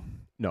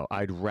 No.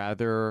 I'd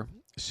rather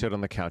sit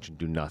on the couch and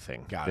do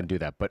nothing Got than it. do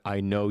that. But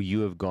I know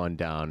you have gone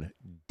down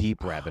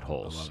deep rabbit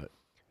holes. I love it.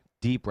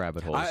 Deep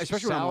rabbit holes.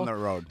 Especially when I'm on the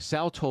road.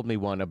 Sal told me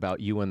one about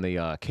you and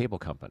the cable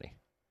company.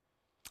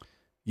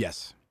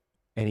 Yes.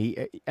 And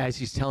he, as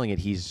he's telling it,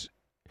 he's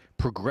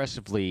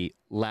progressively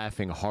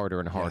laughing harder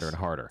and harder Yes. and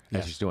harder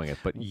Yes. as he's doing it.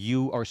 But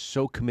you are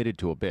so committed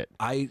to a bit.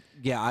 I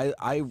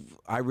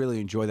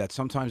really enjoy that.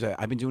 Sometimes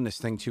I've been doing this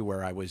thing too,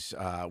 where I was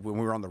when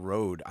we were on the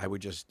road, I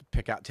would just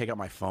take out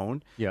my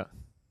phone. Yeah.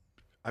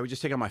 I would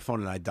just take out my phone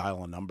and I'd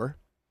dial a number.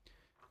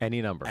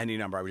 Any number. Any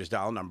number. I would just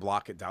dial a number,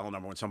 block it, dial a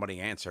number. When somebody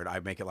answered,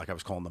 I'd make it like I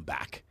was calling them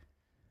back.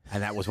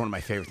 And that was one of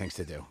my favorite things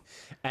to do.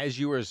 As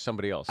you or as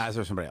somebody else. As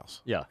there was somebody else.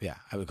 Yeah. Yeah.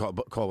 I would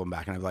call them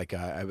back, and I'd be like,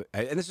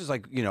 and this is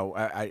like,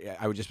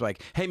 I would just be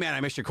like, hey, man,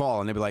 I missed your call.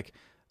 And they'd be like,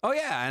 oh,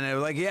 yeah. And they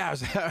were like, yeah.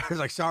 I was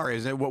like, sorry.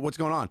 What's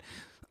going on?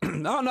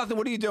 No, nothing.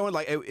 What are you doing?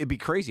 Like, it'd be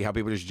crazy how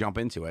people just jump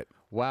into it.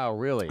 Wow,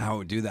 really? I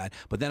would do that.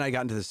 But then I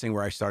got into this thing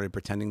where I started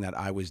pretending that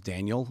I was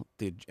Daniel,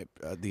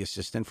 the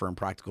assistant for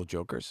Impractical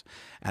Jokers,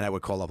 and I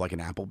would call up like an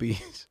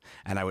Applebee's,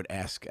 and I would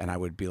ask, and I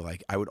would be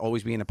like, I would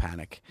always be in a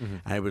panic,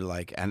 and I would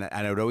like, and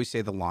I would always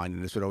say the line,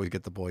 and this would always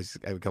get the boys.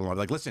 I would come on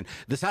like, listen,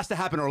 this has to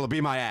happen, or it'll be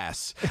my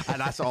ass,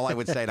 and that's all I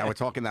would say. And I would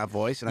talk in that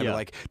voice, and I'd be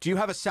like, do you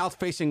have a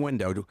south-facing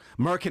window?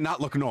 Murr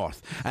cannot look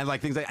north, and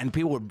like things like, and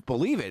people would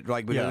believe it,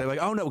 like, they're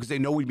like, oh no, because they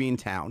know we'd be in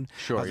town.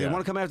 Sure, They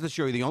want to come after the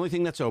show. The only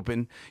thing that's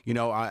open,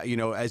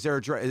 is there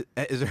a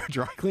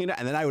dry cleaner?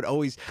 And then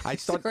I'd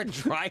start a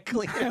dry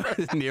cleaner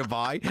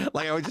nearby.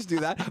 Like I would just do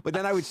that. But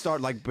then I would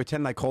start like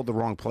pretend I called the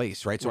wrong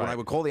place, right? So when I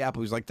would call the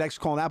Applebee's, like thanks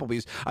for calling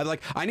Applebee's, I'd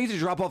like, I need to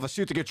drop off a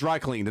suit to get dry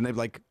cleaned. And they'd be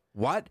like,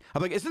 what?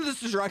 I'm like, isn't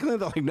this the dry cleaner?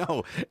 They're like,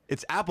 no,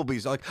 it's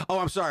Applebee's. They're like, oh,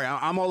 I'm sorry,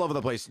 I'm all over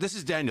the place. This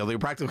is Daniel, the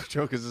Practical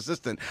Joker's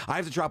assistant. I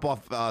have to drop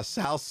off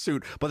Sal's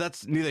suit, but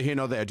that's neither here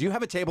nor there. Do you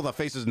have a table that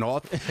faces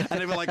north?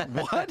 And they'd be like,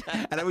 what?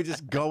 And I would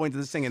just go into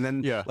this thing, and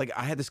then like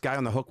I had this guy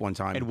on the hook one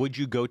time. And would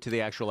you go to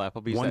the actual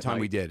Applebee's? One time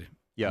we did.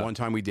 Yeah. One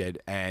time we did,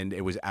 and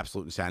it was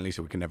absolute insanity,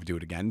 so we can never do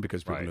it again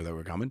because people knew they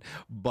were coming.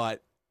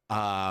 But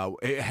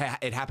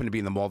it happened to be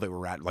in the mall that we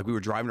were at. Like we were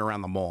driving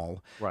around the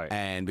mall,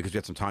 and because we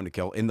had some time to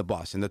kill in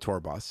the tour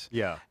bus.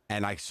 Yeah.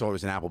 And I saw it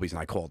was an Applebee's, and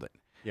I called it.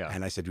 Yeah.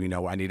 And I said,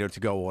 I need a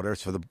to-go order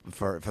for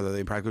the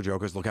Impractical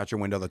Jokers. Look out your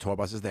window. The tour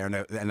bus is there,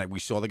 and we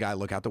saw the guy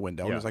look out the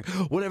window. And he was like,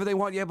 whatever they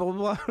want, blah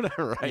blah blah.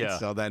 Right. Yeah.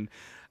 So then.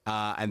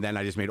 And then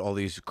I just made all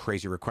these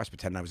crazy requests,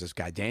 pretending I was this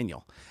guy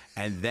Daniel.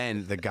 And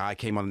then the guy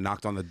came on and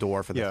knocked on the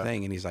door for the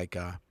thing, and he's like,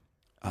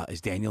 "Is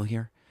Daniel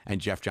here?" And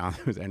Jeff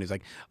Johnson was there, and he's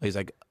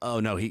like,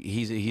 "Oh no,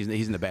 he's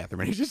in the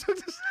bathroom." And he just took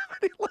this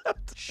and he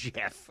left.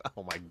 Jeff,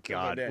 oh my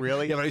God,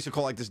 really? Yeah, but I used to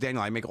call like this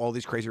Daniel. I make all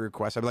these crazy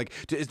requests. I'd be like,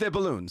 "Is there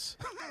balloons?"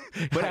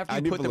 But after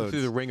you put them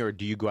through the ringer,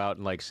 do you go out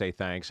and like say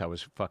thanks? I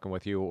was fucking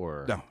with you,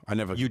 or no? I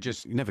never. You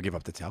never give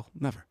up the tell.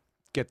 Never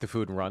get the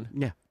food and run.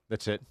 Yeah.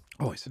 That's it?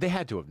 Always. They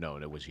had to have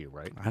known it was you,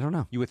 right? I don't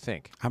know. You would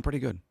think. I'm pretty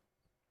good.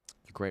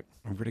 You're great.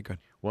 I'm pretty good.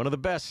 One of the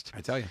best.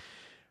 I tell you.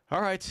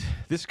 All right.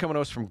 This is coming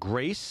to us from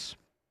Grace.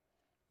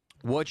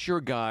 What's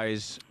your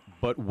guys'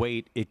 but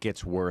wait, it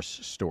gets worse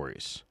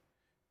stories?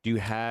 Do you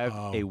have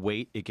a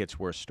wait, it gets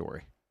worse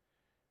story?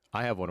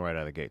 I have one right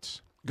out of the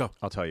gates. Go.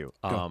 I'll tell you.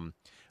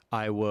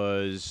 I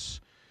was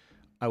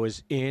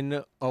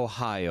in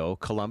Ohio,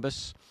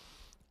 Columbus.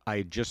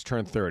 I just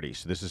turned 30,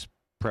 so this is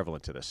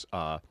prevalent to this.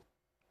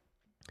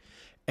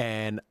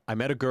 And I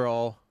met a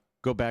girl,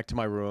 go back to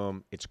my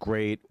room. It's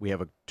great. We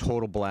have a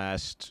total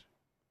blast,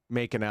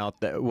 making out,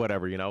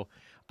 whatever,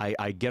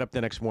 I get up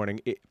the next morning.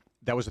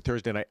 That was a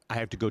Thursday night. I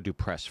have to go do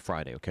press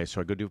Friday, okay? So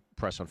I go do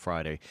press on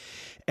Friday.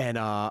 And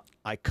I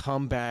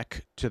come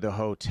back to the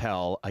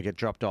hotel. I get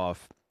dropped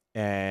off.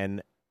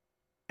 And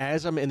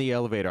as I'm in the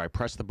elevator, I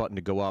press the button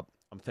to go up.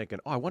 I'm thinking,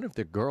 I wonder if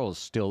the girl is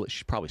still,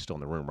 she's probably still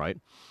in the room, right?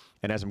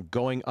 And as I'm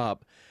going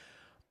up,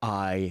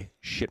 I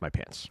shit my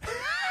pants.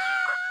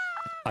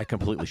 I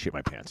completely shit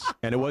my pants.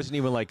 And it wasn't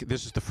even like,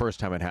 this is the first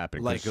time it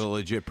happened. Like a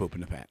legit poop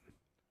in the pant.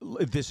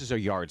 This is a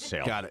yard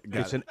sale. Got it.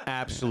 It's an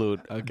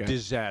absolute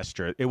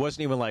disaster. It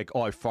wasn't even like,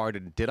 I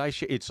farted. Did I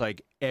shit? It's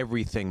like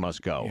everything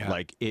must go. Yeah.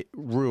 Like it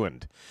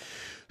ruined.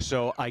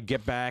 So I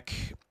get back.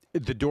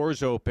 The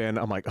door's open.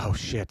 I'm like, oh,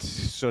 shit.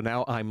 So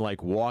now I'm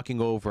like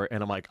walking over,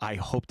 and I'm like, I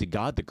hope to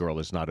God the girl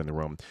is not in the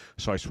room.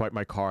 So I swipe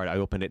my card. I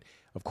open it.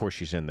 Of course,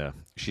 she's in the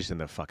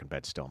fucking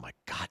bed still. I'm like,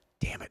 God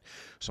damn it.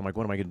 So I'm like,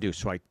 what am I going to do?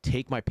 So I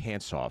take my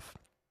pants off.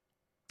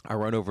 I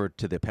run over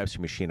to the Pepsi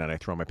machine, and I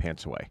throw my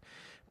pants away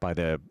by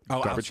the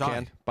garbage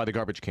can. By the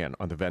garbage can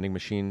on the vending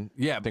machine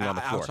thing on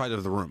the floor. Outside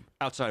of the room.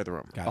 Outside of the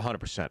room,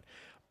 100%.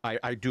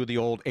 I do the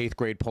old 8th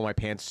grade, pull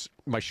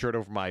my shirt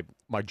over my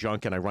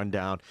junk, and I run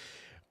down.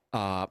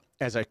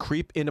 As I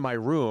creep into my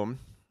room,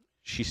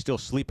 she's still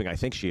sleeping. I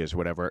think she is,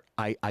 whatever.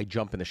 I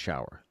jump in the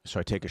shower. So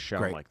I take a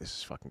shower. I'm like, this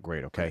is fucking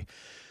great, okay? Great.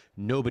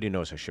 Nobody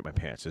knows I shit my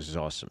pants. This is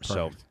awesome.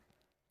 Perfect. So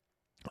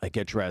I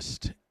get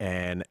dressed,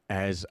 and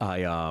as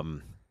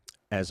I'm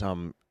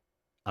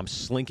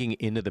slinking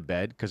into the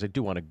bed, because I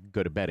do want to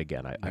go to bed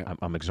again.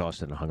 I'm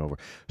exhausted and hungover.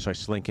 So I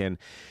slink in.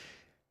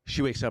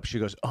 She wakes up. She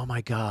goes, oh,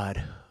 my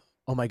God.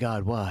 Oh, my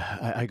God, what?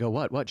 I go,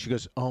 what? What? She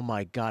goes, oh,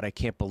 my God, I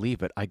can't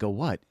believe it. I go,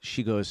 what?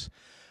 She goes,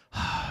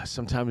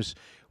 sometimes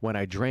when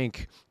I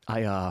drink,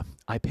 I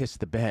piss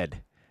the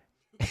bed.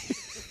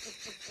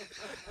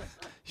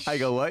 I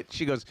go, what?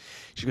 She goes,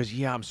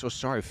 yeah, I'm so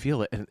sorry. I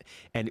feel it.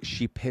 And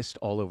she pissed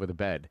all over the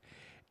bed.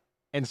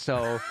 And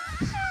so,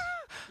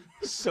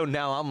 so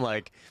now I'm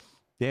like,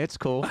 yeah, it's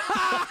cool.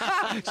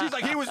 She's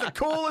like, he was the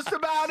coolest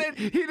about it.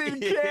 He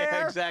didn't care.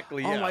 Yeah,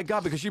 exactly. Yeah. Oh, my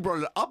God, because she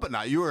brought it up a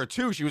notch. You were a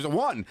 2. She was a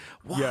 1.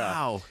 Wow.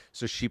 Yeah.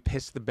 So she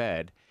pissed the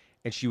bed,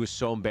 and she was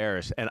so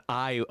embarrassed. And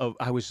I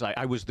was like,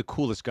 I was the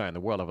coolest guy in the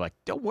world. I'm like,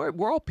 don't worry,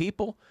 we're all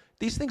people.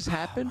 These things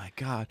happen. Oh, my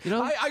God.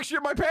 I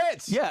shit my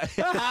pants. Yeah.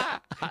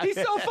 He's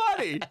so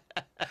funny.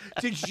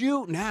 Did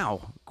you,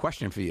 now,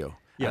 question for you.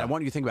 Yeah. And I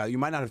want you to think about it. You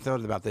might not have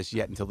thought about this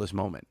yet until this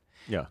moment.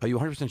 Yeah. Are you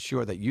 100%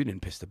 sure that you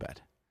didn't piss the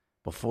bed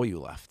before you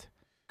left?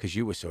 Because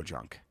you were so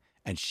drunk.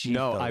 And she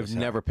No, thought it I've was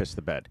never pissed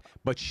the bed.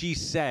 But she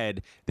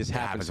said this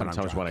happens I'm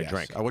sometimes when I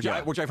drunk, drink.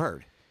 yes. Which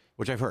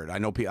I've heard. I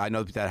know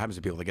that happens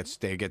to people.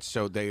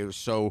 They're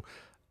so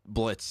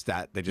blitzed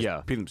that they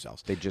just pee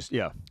themselves. They just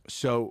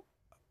So,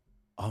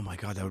 oh my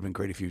God, that would have been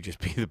great if you just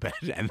pee the bed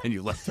and then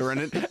you left her in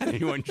it and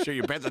you went and shit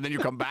your pants and then you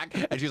come back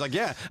and she's like,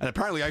 yeah, and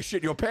apparently I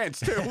shit your pants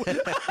too.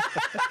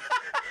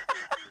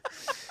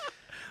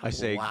 I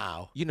say,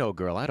 wow. You know,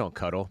 girl, I don't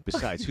cuddle.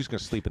 Besides, who's going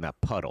to sleep in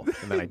that puddle?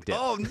 And then I did.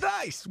 Oh,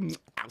 nice.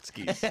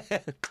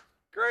 Outskis.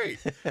 Great.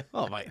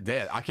 Oh, my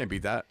dad, I can't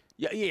beat that.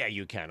 Yeah,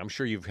 you can. I'm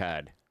sure you've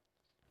had.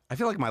 I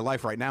feel like my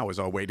life right now is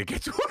a way to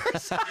get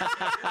worse.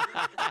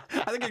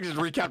 I think I can just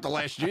recap the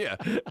last year.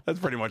 That's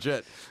pretty much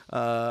it.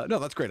 No,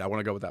 that's great. I want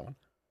to go with that one.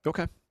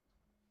 Okay.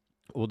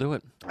 We'll do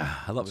it.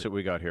 I love That's what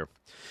we got here.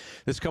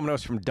 This is coming to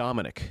us from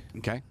Dominic.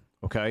 Okay.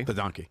 Okay. The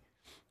donkey.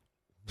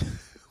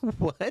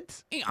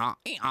 What?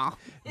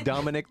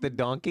 Dominic the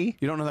Donkey?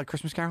 You don't know that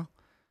Christmas carol?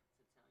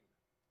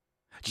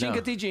 No.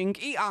 Jingity jing,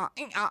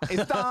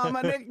 it's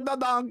Dominic the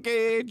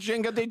donkey.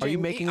 Jingity jing. Are you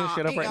making this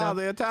shit up right now?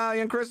 The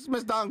Italian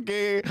Christmas donkey.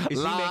 Is he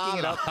making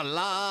it up?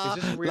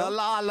 Is this real?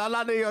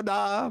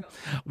 La.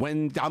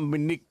 When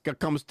Dominica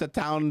comes to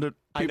town, the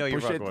I know you're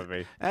people fucking with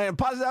me. And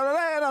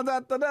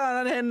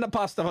the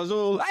pasta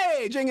fazool.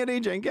 Hey, jingity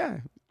jing, yeah.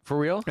 For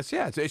real?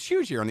 It's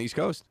huge here on the East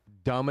Coast.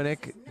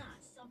 Dominic.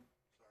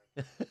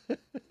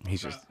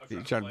 He's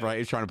trying to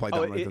play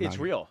Oh, Dominic the it's donkey.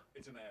 real.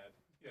 It's an ad.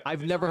 Yeah.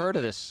 I've never heard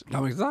of this.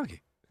 Dominic the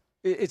donkey.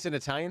 It's an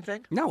Italian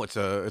thing? No, it's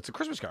a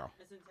Christmas carol.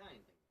 That's an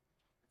Italian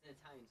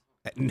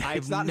thing. It's an Italian song.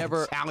 It's not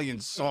an Italian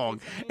song.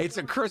 It's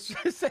a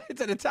Christmas.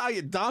 It's an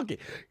Italian donkey.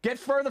 Get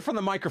further from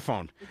the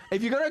microphone.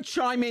 If you're gonna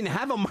chime in,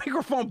 have a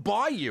microphone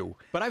by you.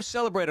 But I've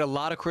celebrated a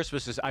lot of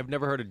Christmases. I've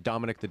never heard of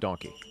Dominic the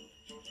Donkey.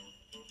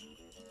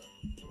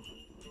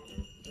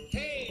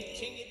 Hey,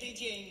 jingity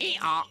jing.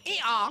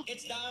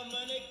 It's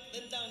Dominic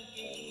the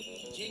donkey.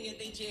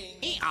 Jingity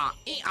jing.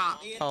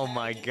 Oh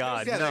my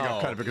God, Yeah, there you go.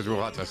 Cut no. it because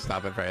we'll have to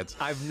stop it, fans.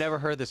 I've never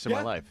heard this in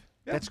my life.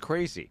 Yeah. That's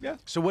crazy. Yeah.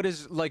 So what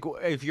is, like,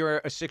 if you're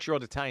a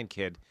 6-year-old Italian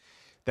kid,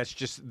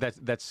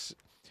 that's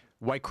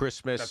White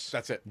Christmas.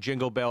 That's it.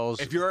 Jingle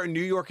bells. If you're a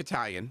New York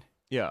Italian,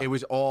 it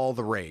was all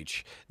the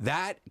rage.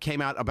 That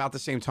came out about the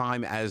same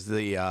time as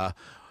the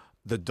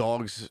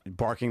dogs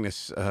barking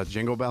this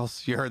jingle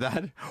bells. You heard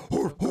that?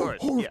 Of course,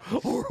 yeah.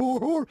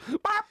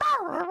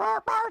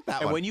 That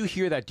And one. when you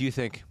hear that, do you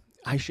think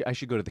I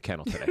should go to the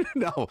kennel today?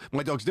 No,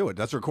 my dogs do it.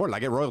 That's recorded. I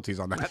get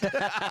royalties on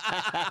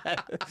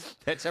that.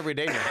 That's every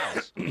day in your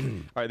house. All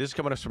right, this is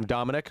coming us from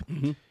Dominic.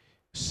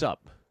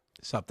 Sup.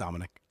 Sup,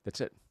 Dominic.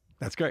 That's it.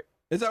 That's great.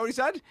 Is that what he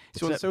said?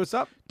 So it. say what's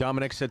up?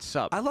 Dominic said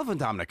sup. I love when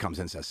Dominic comes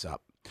in and says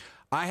sup.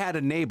 I had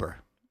a neighbor.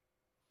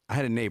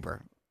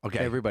 Okay.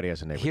 Everybody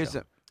has a neighbor. Here's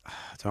Joe.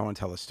 so I want to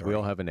tell this story. We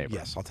all have a neighbor.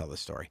 Yes, I'll tell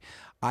this story.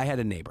 I had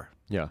a neighbor.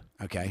 Yeah.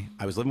 Okay.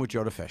 I was living with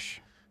Joe the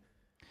Fish.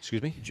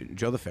 Excuse me?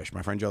 Joe the Fish,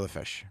 my friend Joe the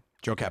Fish.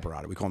 Joe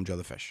Caparata. We call him Joe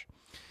the Fish.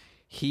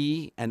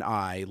 He and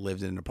I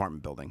lived in an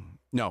apartment building.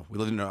 No, we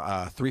lived in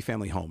a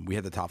 3-family home. We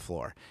had the top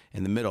floor.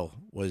 In the middle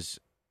was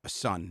a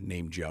son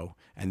named Joe,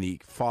 and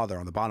the father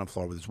on the bottom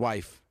floor with his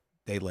wife.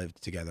 They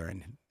lived together,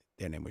 and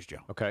their name was Joe.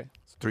 Okay.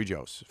 3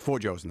 Joes, 4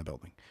 Joes in the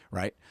building,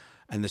 right?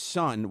 And the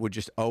son would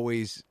just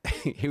always,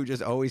 he would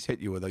just always hit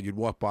you with it. You'd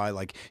walk by,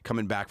 like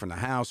coming back from the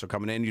house or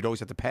coming in, you'd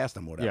always have to pass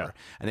them, whatever.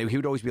 Yeah. And he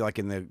would always be like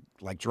in the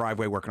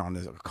driveway working on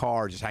his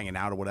car, just hanging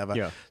out or whatever.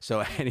 Yeah.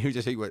 So, and he would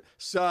just hit you with,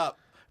 sup,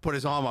 put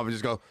his arm up and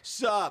just go,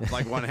 sup,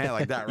 like one hand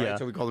like that, right? Yeah.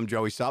 So we called him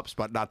Joey Sups,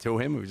 but not to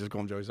him. We just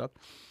call him Joey Sups.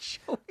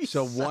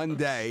 So one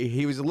day,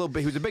 he was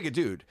a bigger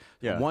dude.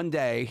 Yeah. One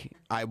day,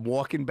 I'm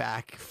walking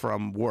back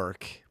from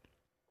work.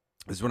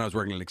 This is when I was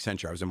working at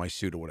Accenture. I was in my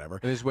suit or whatever.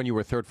 And this is when you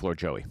were third floor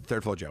Joey.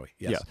 3rd floor Joey.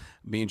 Yes. Yeah.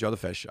 Me and Joe the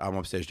Fish. I'm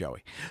upstairs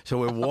Joey. So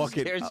we're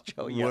walking. Upstairs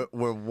Joey, yeah.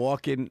 We're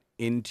walking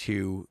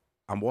into.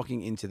 I'm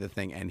walking into the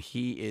thing, and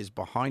he is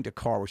behind a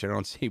car, which I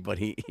don't see, but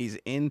he's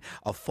in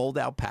a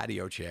fold-out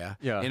patio chair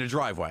in a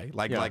driveway,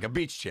 like a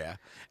beach chair,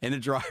 in a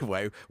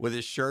driveway with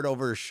his shirt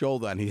over his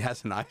shoulder, and he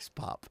has an ice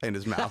pop in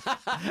his mouth.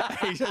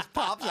 He just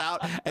pops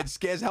out and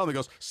scares the hell. And he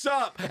goes,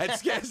 "Sup?" and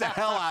scares the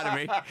hell out of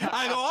me.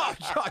 I go, "Oh,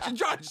 Josh, I'm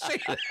trying to see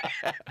it."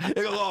 He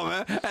goes, "Oh,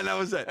 man," and that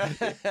was it.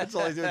 That's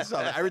all he's doing.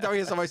 Sup. Every time I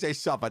hear somebody say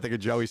 "sup," I think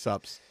of Joey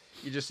Sups.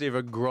 You just see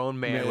a grown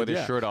man with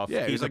his shirt off.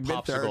 Yeah, he was eating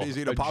like a popsicle, mid-30s,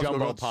 eating a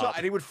jumbo popsicle, pop.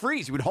 and he would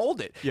freeze. He would hold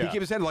it. Yeah. He'd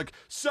keep his hand like,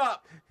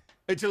 sup,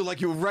 until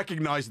like you would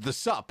recognize the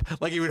sup.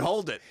 Like he would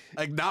hold it,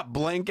 like not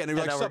blink, and he'd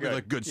be like, now we're sup. He'd be good.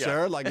 like, good Yeah.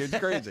 sir. Like, it's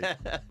crazy.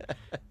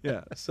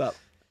 Yeah, sup.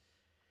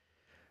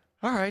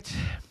 All right.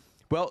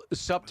 Well,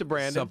 sup to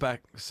Brandon. Sup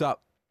back.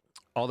 Sup.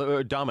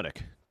 Although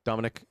Dominic.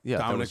 Dominic. Yeah.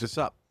 Dominic's a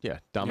sup. Yeah.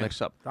 Dominic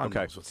sup. Dominic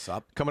Okay. knows what's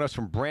up. Coming us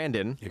from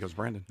Brandon. Here goes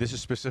Brandon. This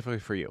is specifically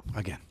for you.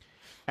 Again.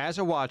 As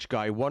a watch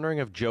guy, wondering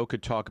if Joe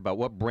could talk about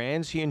what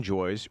brands he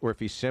enjoys or if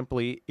he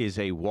simply is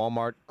a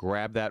Walmart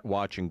grab that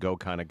watch and go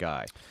kind of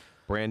guy.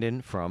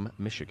 Brandon from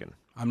Michigan.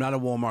 I'm not a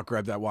Walmart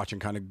grab that watch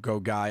and kind of go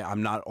guy.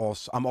 I'm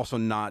also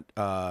not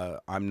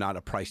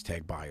a price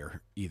tag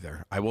buyer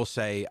either. I will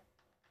say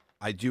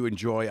I do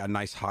enjoy a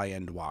nice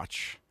high-end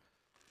watch.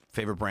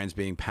 Favorite brands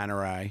being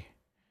Panerai,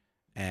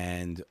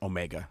 and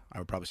Omega. I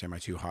would probably say my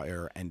 2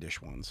 higher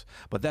endish ones.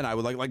 But then I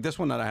would like this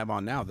one that I have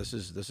on now. This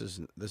is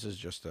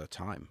just a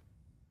time,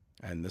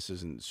 and this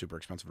isn't super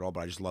expensive at all.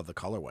 But I just love the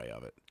colorway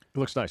of it. It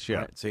looks nice,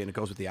 yeah. Right? See, and it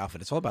goes with the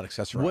outfit. It's all about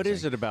accessorizing. What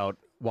is it about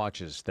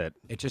watches that...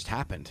 It just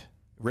happened.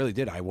 It really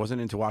did. I wasn't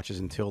into watches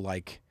until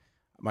like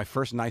my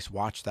first nice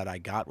watch that I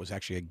got was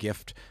actually a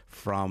gift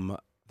from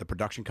the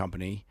production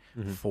company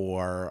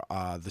for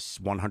this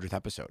 100th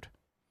episode,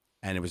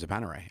 and it was a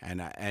Panerai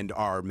and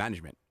our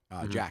management.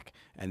 Jack,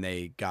 and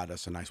they got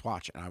us a nice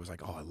watch, and I was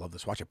like, oh, I love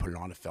this watch. I put it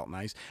on, it felt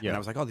nice, and I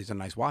was like, oh, these are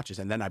nice watches.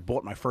 And then I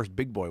bought my first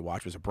big boy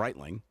watch, was a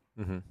Breitling,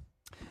 and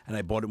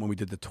I bought it when we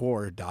did the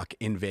tour doc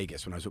in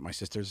Vegas when I was with my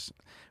sisters.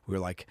 We were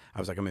like, I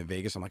was like, I'm in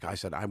Vegas. I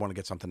said, I want to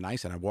get something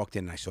nice, and I walked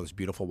in and I saw this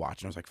beautiful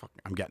watch, and I was like, fuck,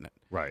 I'm getting it.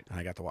 Right. And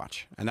I got the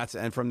watch,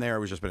 and from there it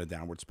was just been a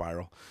downward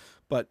spiral.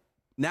 But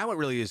now it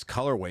really is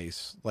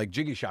colorways. Like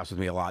Jiggy shops with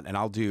me a lot, and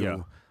I'll be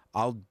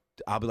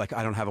like,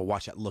 I don't have a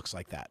watch that looks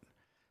like that.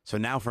 So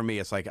now for me,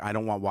 it's like I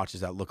don't want watches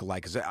that look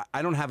alike, because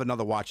I don't have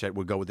another watch that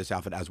would go with this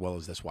outfit as well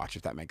as this watch,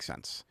 if that makes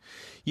sense.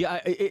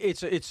 Yeah,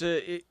 it's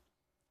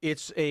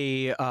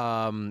a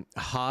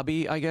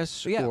hobby, I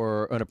guess,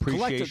 or an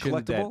appreciation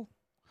collectible. that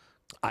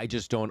I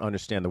just don't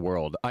understand the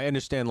world. I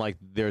understand like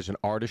there's an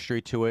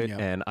artistry to it,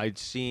 and I'd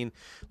seen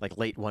like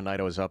late one night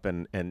I was up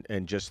and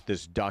just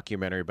this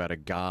documentary about a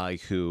guy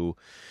who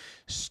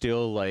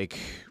still like,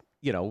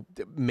 you know,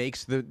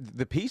 makes the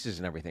pieces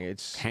and everything.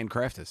 It's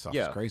handcrafted stuff.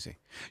 Yeah. It's crazy.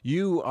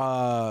 You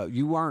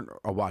aren't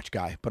a watch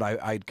guy, but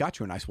I got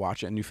you a nice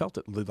watch, and you felt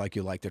it like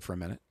you liked it for a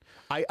minute.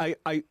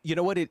 I you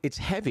know what? It's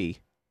heavy,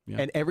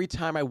 and every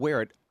time I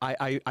wear it,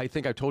 I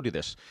think I told you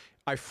this.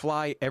 I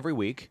fly every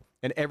week,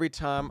 and every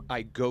time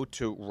I go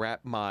to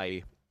wrap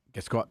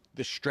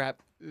the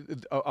strap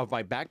of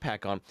my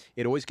backpack on,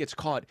 it always gets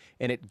caught,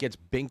 and it gets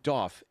binked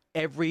off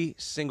every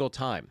single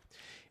time.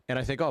 And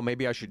I think, oh,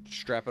 maybe I should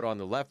strap it on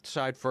the left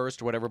side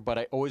first or whatever, but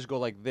I always go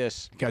like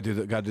this. Got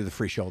to do the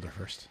free shoulder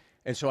first.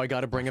 And so I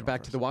got to bring it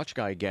back to the watch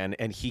guy again,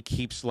 and he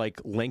keeps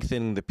like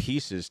lengthening the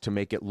pieces to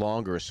make it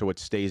longer so it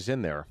stays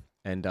in there,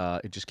 and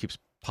it just keeps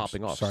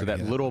popping off. So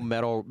that little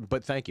metal,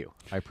 but thank you.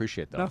 I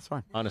appreciate that. No, that's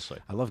fine. Honestly.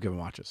 I love giving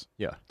watches.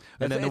 Yeah.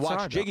 And then the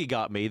watch Jiggy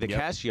got me, the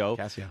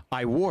Casio.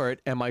 I wore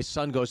it, and my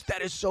son goes,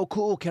 that is so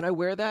cool. Can I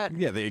wear that?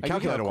 Yeah, the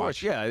calculator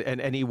watch. Yeah,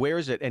 and he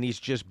wears it, and he's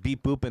just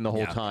beep booping the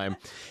whole time.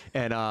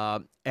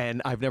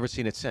 And I've never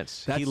seen it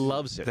since. He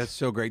loves it. That's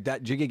so great.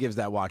 That Jiggy gives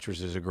that watch,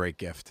 which is a great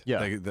gift. Yeah.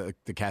 The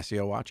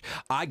Casio watch.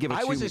 I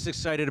was as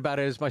excited about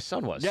it as my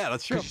son was. Yeah,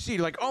 that's true. You see,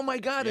 you're like, oh my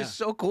God, it's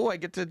so cool. I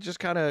get to just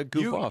kind of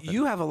goof off.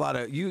 You have a lot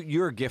of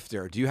you're a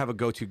gifter. Do you have a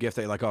go-to gift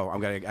that you're like, oh,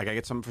 I gotta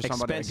get something for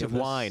somebody? Expensive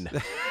wine.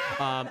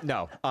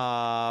 No.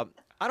 I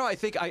don't. I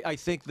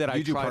think that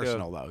you do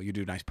personal though. You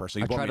do nice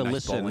personal. You I try to nice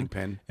listen bowling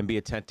pin and be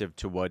attentive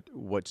to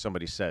what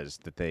somebody says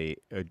that they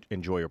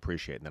enjoy or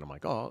appreciate, and then I'm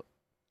like, oh,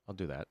 I'll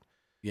do that.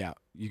 Yeah,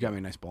 you got me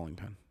a nice bowling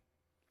pin.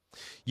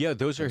 Yeah,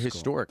 those are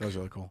historic. Cool. Those are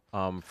really cool.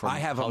 I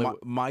have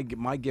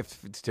my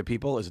gift to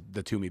people is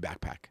the Toomey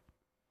backpack.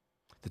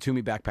 The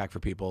Toomey backpack for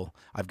people.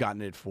 I've gotten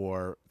it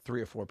for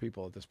 3 or 4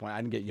 people at this point. I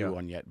didn't get you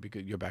one yet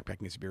because your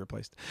backpack needs to be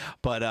replaced.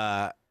 But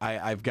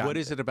I've got. What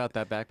is it about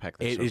that backpack?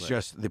 It is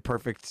just the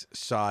perfect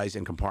size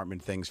and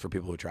compartment things for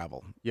people who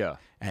travel. Yeah,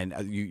 and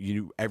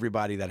you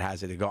everybody that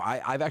has it to go.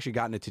 I've actually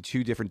gotten it to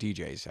 2 different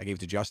DJs. I gave it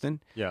to Justin.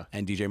 Yeah.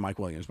 And DJ Mike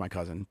Williams, my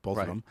cousin, both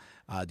of them.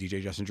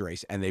 DJ Justin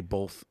Gerace, and they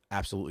both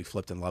absolutely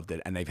flipped and loved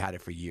it, and they've had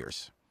it for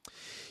years.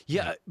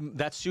 Yeah,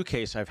 that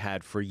suitcase I've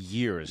had for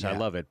years. I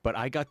love it. But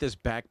I got this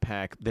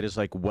backpack that is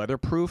like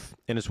weatherproof,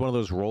 and it's one of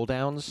those roll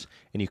downs,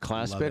 and you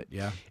clasp it.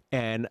 Yeah.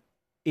 And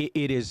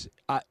it is,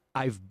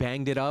 I've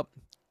banged it up.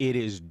 It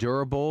is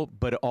durable,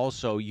 but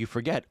also you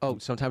forget,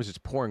 sometimes it's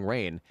pouring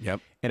rain.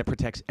 Yep. And it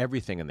protects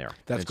everything in there.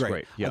 That's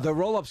great. Yeah. The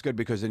roll-up's good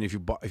because then if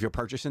you're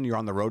purchasing, you're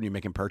on the road and you're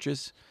making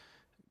purchase.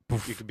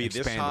 You could be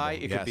this high,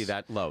 it could be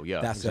that low. Yeah,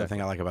 that's the thing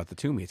I like about the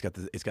Toomey. It's got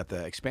the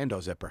expando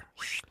zipper,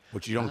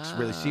 which you don't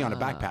really see on a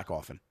backpack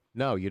often.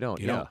 No, you don't.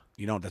 You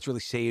don't. That's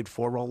really saved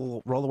for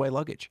roll away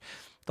luggage.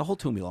 The whole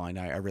Toomey line,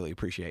 I really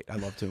appreciate. I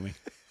love Toomey.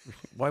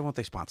 Why won't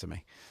they sponsor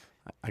me?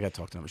 I got to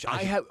talk to them.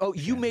 I have. Oh,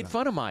 you made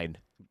fun of mine.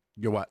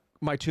 Your what?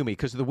 My Toomey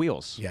because of the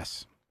wheels.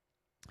 Yes.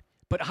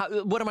 But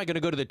what am I going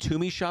to go to the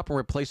Toomey shop and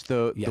replace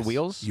the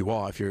wheels? You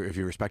are if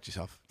you respect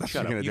yourself. That's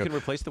Shut what up. You can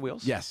replace the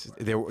wheels. Yes,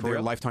 they're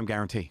a lifetime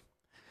guarantee.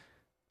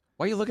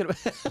 Why are you looking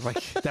at me?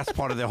 Like, that's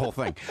part of their whole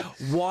thing.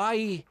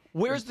 Why?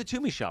 Where's the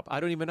Toomey shop? I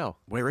don't even know.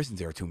 Where isn't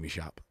there a Toomey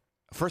shop?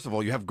 First of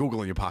all, you have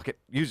Google in your pocket.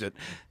 Use it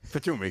for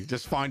Toomey.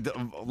 Just find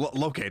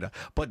locator.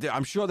 But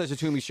I'm sure there's a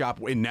Toomey shop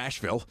in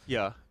Nashville.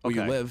 Yeah. Where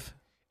you live.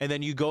 And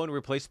then you go and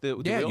replace the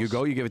wheels? You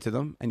go, you give it to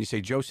them, and you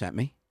say, Joe sent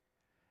me.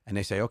 And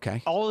they say,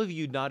 okay. All of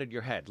you nodded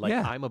your head. Like,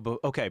 I'm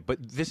okay, but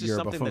this is You're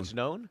something that's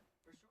known?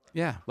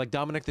 Yeah, like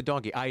Dominic the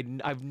Donkey.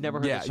 I've never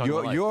heard this song.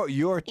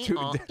 You're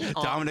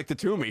Dominic the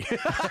Toomey.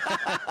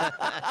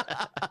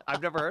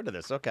 I've never heard of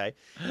this. Okay,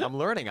 I'm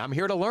learning. I'm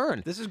here to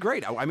learn. This is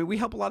great. I mean, we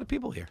help a lot of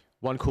people here.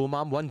 One cool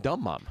mom, one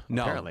dumb mom.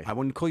 No, apparently. I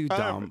wouldn't call you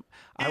dumb.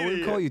 I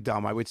wouldn't call you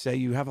dumb. I would say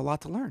you have a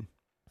lot to learn.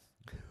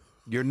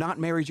 You're not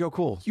Mary Jo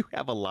Cool. You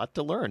have a lot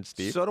to learn,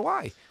 Steve. So do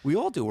I. We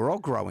all do. We're all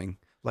growing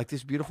like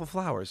these beautiful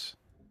flowers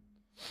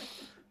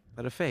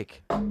that are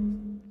fake.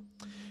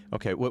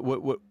 Okay, where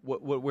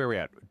are we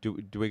at? Do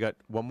we got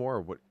one more?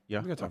 Or what? Yeah,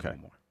 We're gonna talk okay.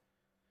 about more.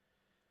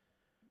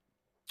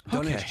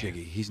 Don't ask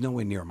Jiggy. He's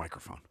nowhere near a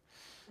microphone.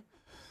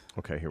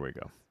 Okay, here we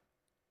go.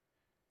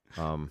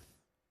 Hold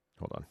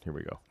on. Here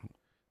we go.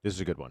 This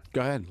is a good one.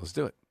 Go ahead. Let's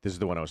do it. This is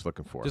the one I was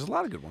looking for. There's a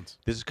lot of good ones.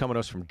 This is coming to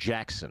us from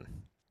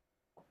Jackson.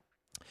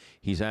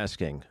 He's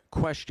asking,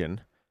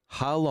 question,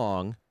 how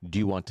long do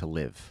you want to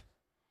live?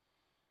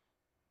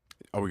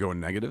 Are we going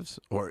negatives?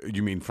 Or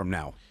you mean from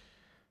now?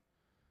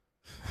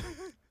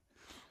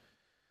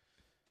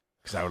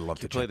 Because I would love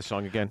to Play the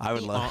song again. I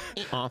would love.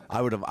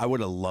 I would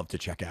have loved to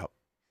check out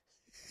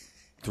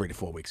 3 to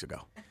 4 weeks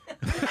ago.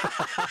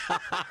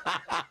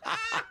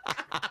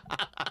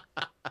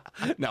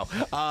 No.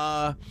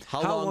 How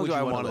long do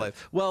I want to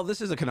live? Well,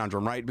 this is a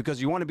conundrum, right?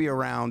 Because you want to be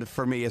around,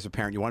 for me as a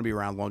parent, you want to be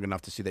around long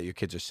enough to see that your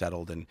kids are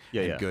settled and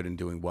good and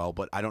doing well.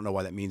 But I don't know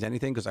why that means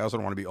anything, because I also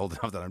don't want to be old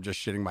enough that I'm just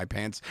shitting my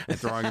pants and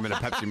throwing them in a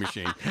Pepsi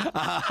machine.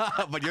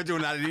 But you're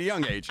doing that at a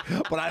young age.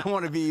 But I don't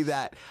want to be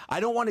that.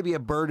 I don't want to be a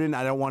burden.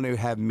 I don't want to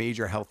have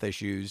major health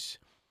issues.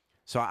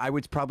 So I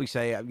would probably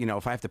say,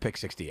 if I have to pick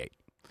 68.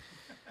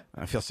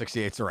 I feel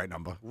 68's the right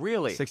number.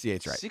 Really?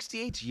 68's right.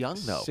 68's young,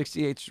 though.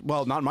 68's,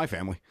 well, not in my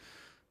family.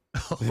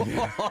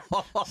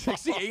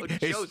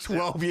 68 is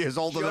 12 years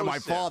older than my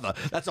father.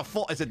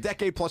 It's a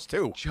decade plus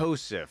 2.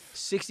 Joseph.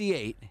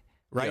 68,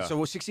 right? Yeah. So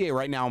we're 68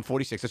 right now. I'm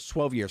 46. That's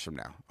 12 years from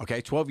now. Okay,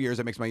 12 years.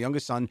 That makes my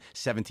youngest son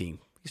 17.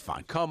 He's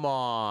fine. Come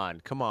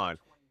on.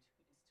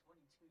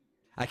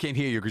 I can't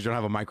hear you because you don't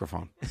have a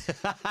microphone. If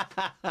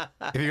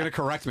you're going to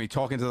correct me,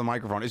 talking to the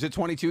microphone. Is it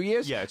 22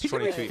 years? Yeah, it's He's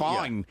gonna be 22.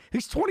 fine. Yeah.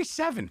 He's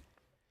 27.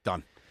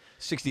 Done.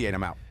 68,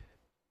 I'm out.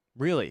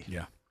 Really?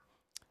 Yeah.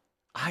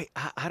 I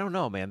don't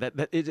know, man.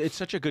 It's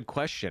such a good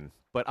question.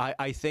 But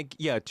I think,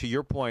 to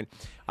your point,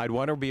 I'd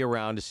want to be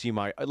around to see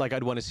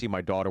I'd want to see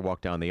my daughter walk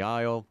down the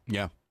aisle.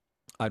 Yeah.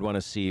 I'd want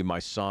to see my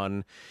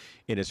son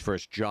in his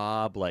first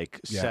job,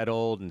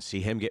 settled, and see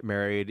him get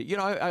married.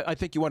 I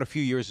think you want a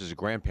few years as a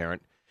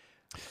grandparent.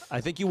 I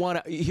think you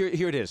want to, here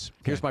it is.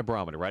 Here's my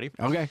barometer. Ready?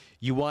 Okay.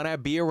 You want to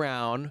be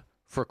around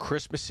for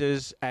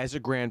Christmases as a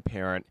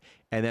grandparent,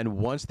 and then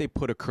once they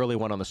put a curly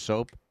one on the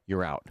soap,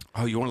 you're out.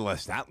 Oh, you want to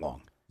last that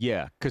long?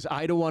 Yeah, because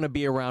I don't want to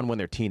be around when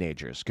they're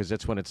teenagers, because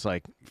that's when it's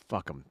like,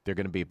 fuck them. They're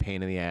going to be a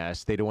pain in the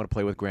ass. They don't want to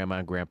play with grandma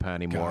and grandpa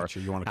anymore. Gotcha.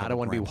 You wanna I don't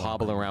want to be grandpa and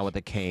hobbling around with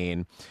a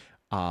cane.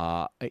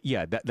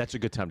 That's a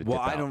good time to dip Well,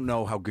 I out. don't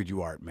know how good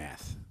you are at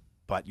math,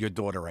 but your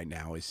daughter right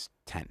now is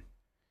 10.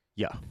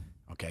 Yeah,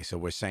 Okay, so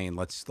we're saying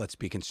let's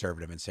be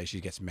conservative and say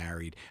she gets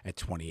married at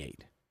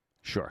 28.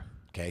 sure.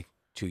 Okay,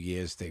 2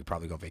 years they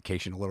probably go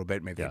vacation a little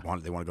bit. Maybe they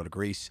want to go to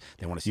Greece.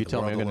 They want to see You the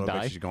tell me world I'm a gonna little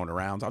bit. die? She's going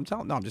around. I'm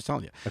just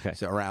telling you. Okay.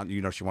 So around,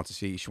 she wants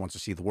to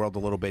see the world a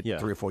little bit. Yeah.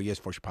 3 or 4 years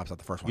before she pops out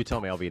the first one. You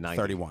tell me I'll be 90.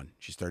 31.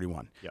 She's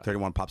 31. Yeah.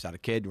 31 pops out a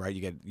kid, right?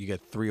 You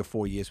get 3 or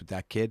 4 years with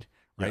that kid,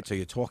 right? Yeah. So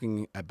you're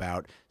talking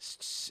about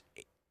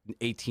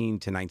 18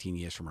 to 19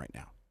 years from right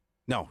now.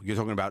 No, you're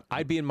talking about.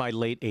 I'd be in my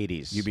late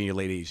 80s. You being your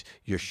late 80s.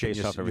 You're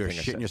Based off everything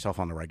I shitting said. yourself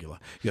on the regular.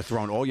 You're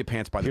throwing all your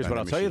pants by the Here's what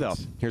I'll vending tell you, though.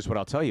 machines. Here's what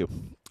I'll tell you.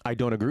 I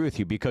don't agree with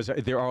you, because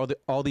there are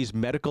all these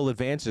medical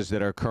advances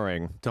that are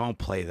occurring. Don't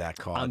play that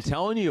card. I'm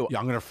telling you. Yeah,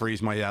 I'm going to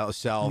freeze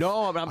myself.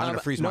 No, I'm going to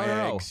freeze my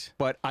eggs.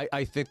 But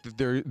I think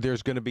that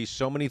there's going to be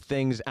so many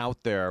things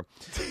out there.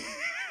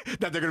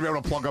 That they're going to be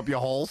able to plug up your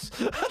holes.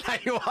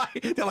 They're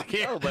like,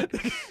 yeah. No,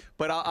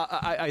 but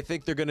I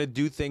think they're going to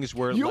do things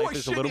where You life were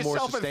is a shitting little more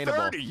yourself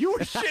sustainable. at 30. You were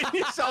shitting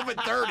yourself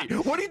at 30.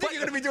 What do you think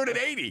you're going to be doing at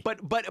 80? But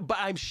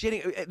I'm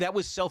shitting. That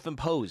was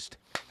self-imposed.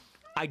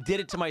 I did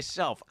it to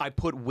myself. I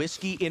put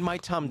whiskey in my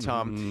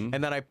tum-tum,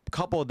 and then I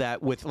coupled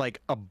that with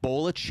a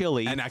bowl of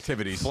chili. And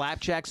activities.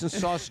 Flapjacks and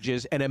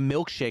sausages, and a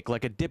milkshake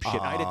like a dipshit.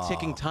 I had a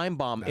ticking time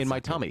bomb in my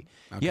tummy.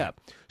 Okay. Yeah.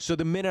 So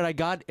the minute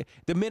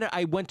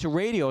I went to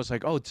radio, I was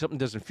like, oh, something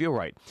doesn't feel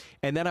right.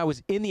 And then I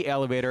was in the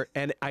elevator,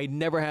 and I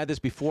never had this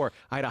before.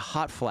 I had a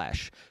hot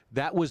flash.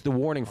 That was the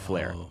warning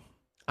flare.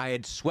 I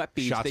had sweat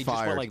beads. Shots They just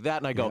fired. went like that,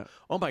 and I go,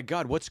 oh, my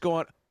God, what's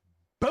going on?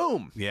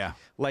 Boom! Yeah.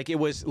 Like it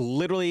was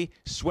literally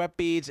sweat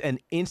beads, and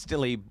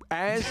instantly,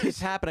 as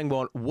it's happening,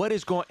 going, what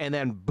is going? And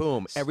then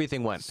boom,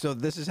 everything went. So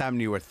this is happening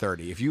to you at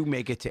 30. If you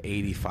make it to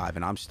 85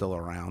 and I'm still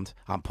around,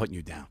 I'm putting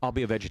you down. I'll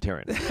be a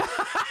vegetarian.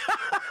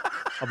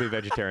 I'll be a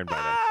vegetarian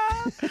by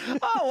then.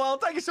 Oh, well,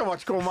 thank you so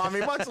much, cool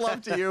mommy. Much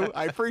love to you.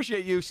 I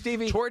appreciate you.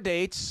 Stevie. Tour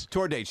dates,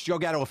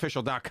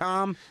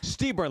 JoeGattoOfficial.com.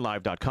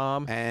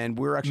 SteveByrneLive.com. And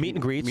we're actually Meet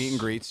and greets. Meet and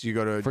greets. You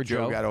go to For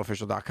Joe.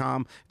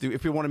 JoeGattoOfficial.com.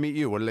 If people want to meet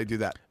you, what do they do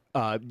that?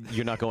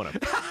 You're not going to.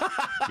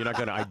 You're not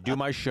going to. I do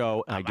my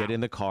show, and I get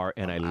in the car,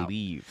 and I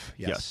leave.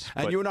 Yes.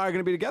 And But you and I are going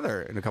to be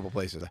together in a couple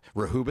places.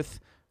 Rehoboth,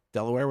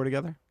 Delaware, we're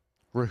together.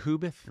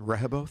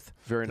 Rehoboth.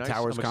 Very The nice.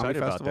 Towers I'm Comedy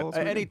excited about Festival.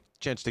 that. Any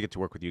chance to get to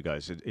work with you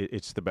guys,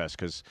 it's the best,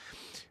 because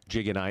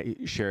Jig and I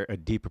share a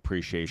deep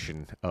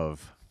appreciation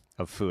of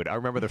of food. I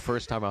remember the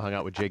first time I hung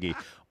out with Jiggy,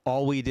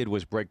 all we did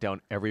was break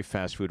down every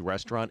fast food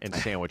restaurant and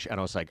sandwich, and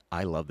I was like,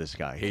 I love this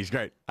guy. He's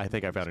great. I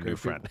think I found a new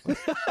friend.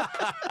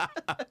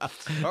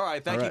 All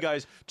right, thank you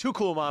guys. Two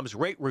Cool Moms.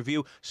 Rate,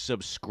 review,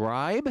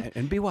 subscribe.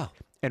 And be well.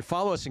 And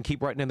follow us and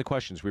keep writing in the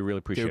questions. We really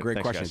appreciate it. Great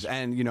Thanks, questions. guys.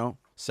 And,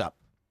 sup.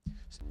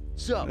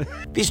 So,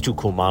 These two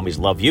cool mommies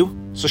love you,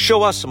 so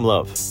show us some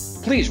love.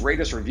 Please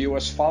rate us, review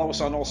us, follow us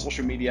on all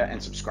social media,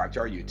 and subscribe to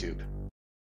our YouTube.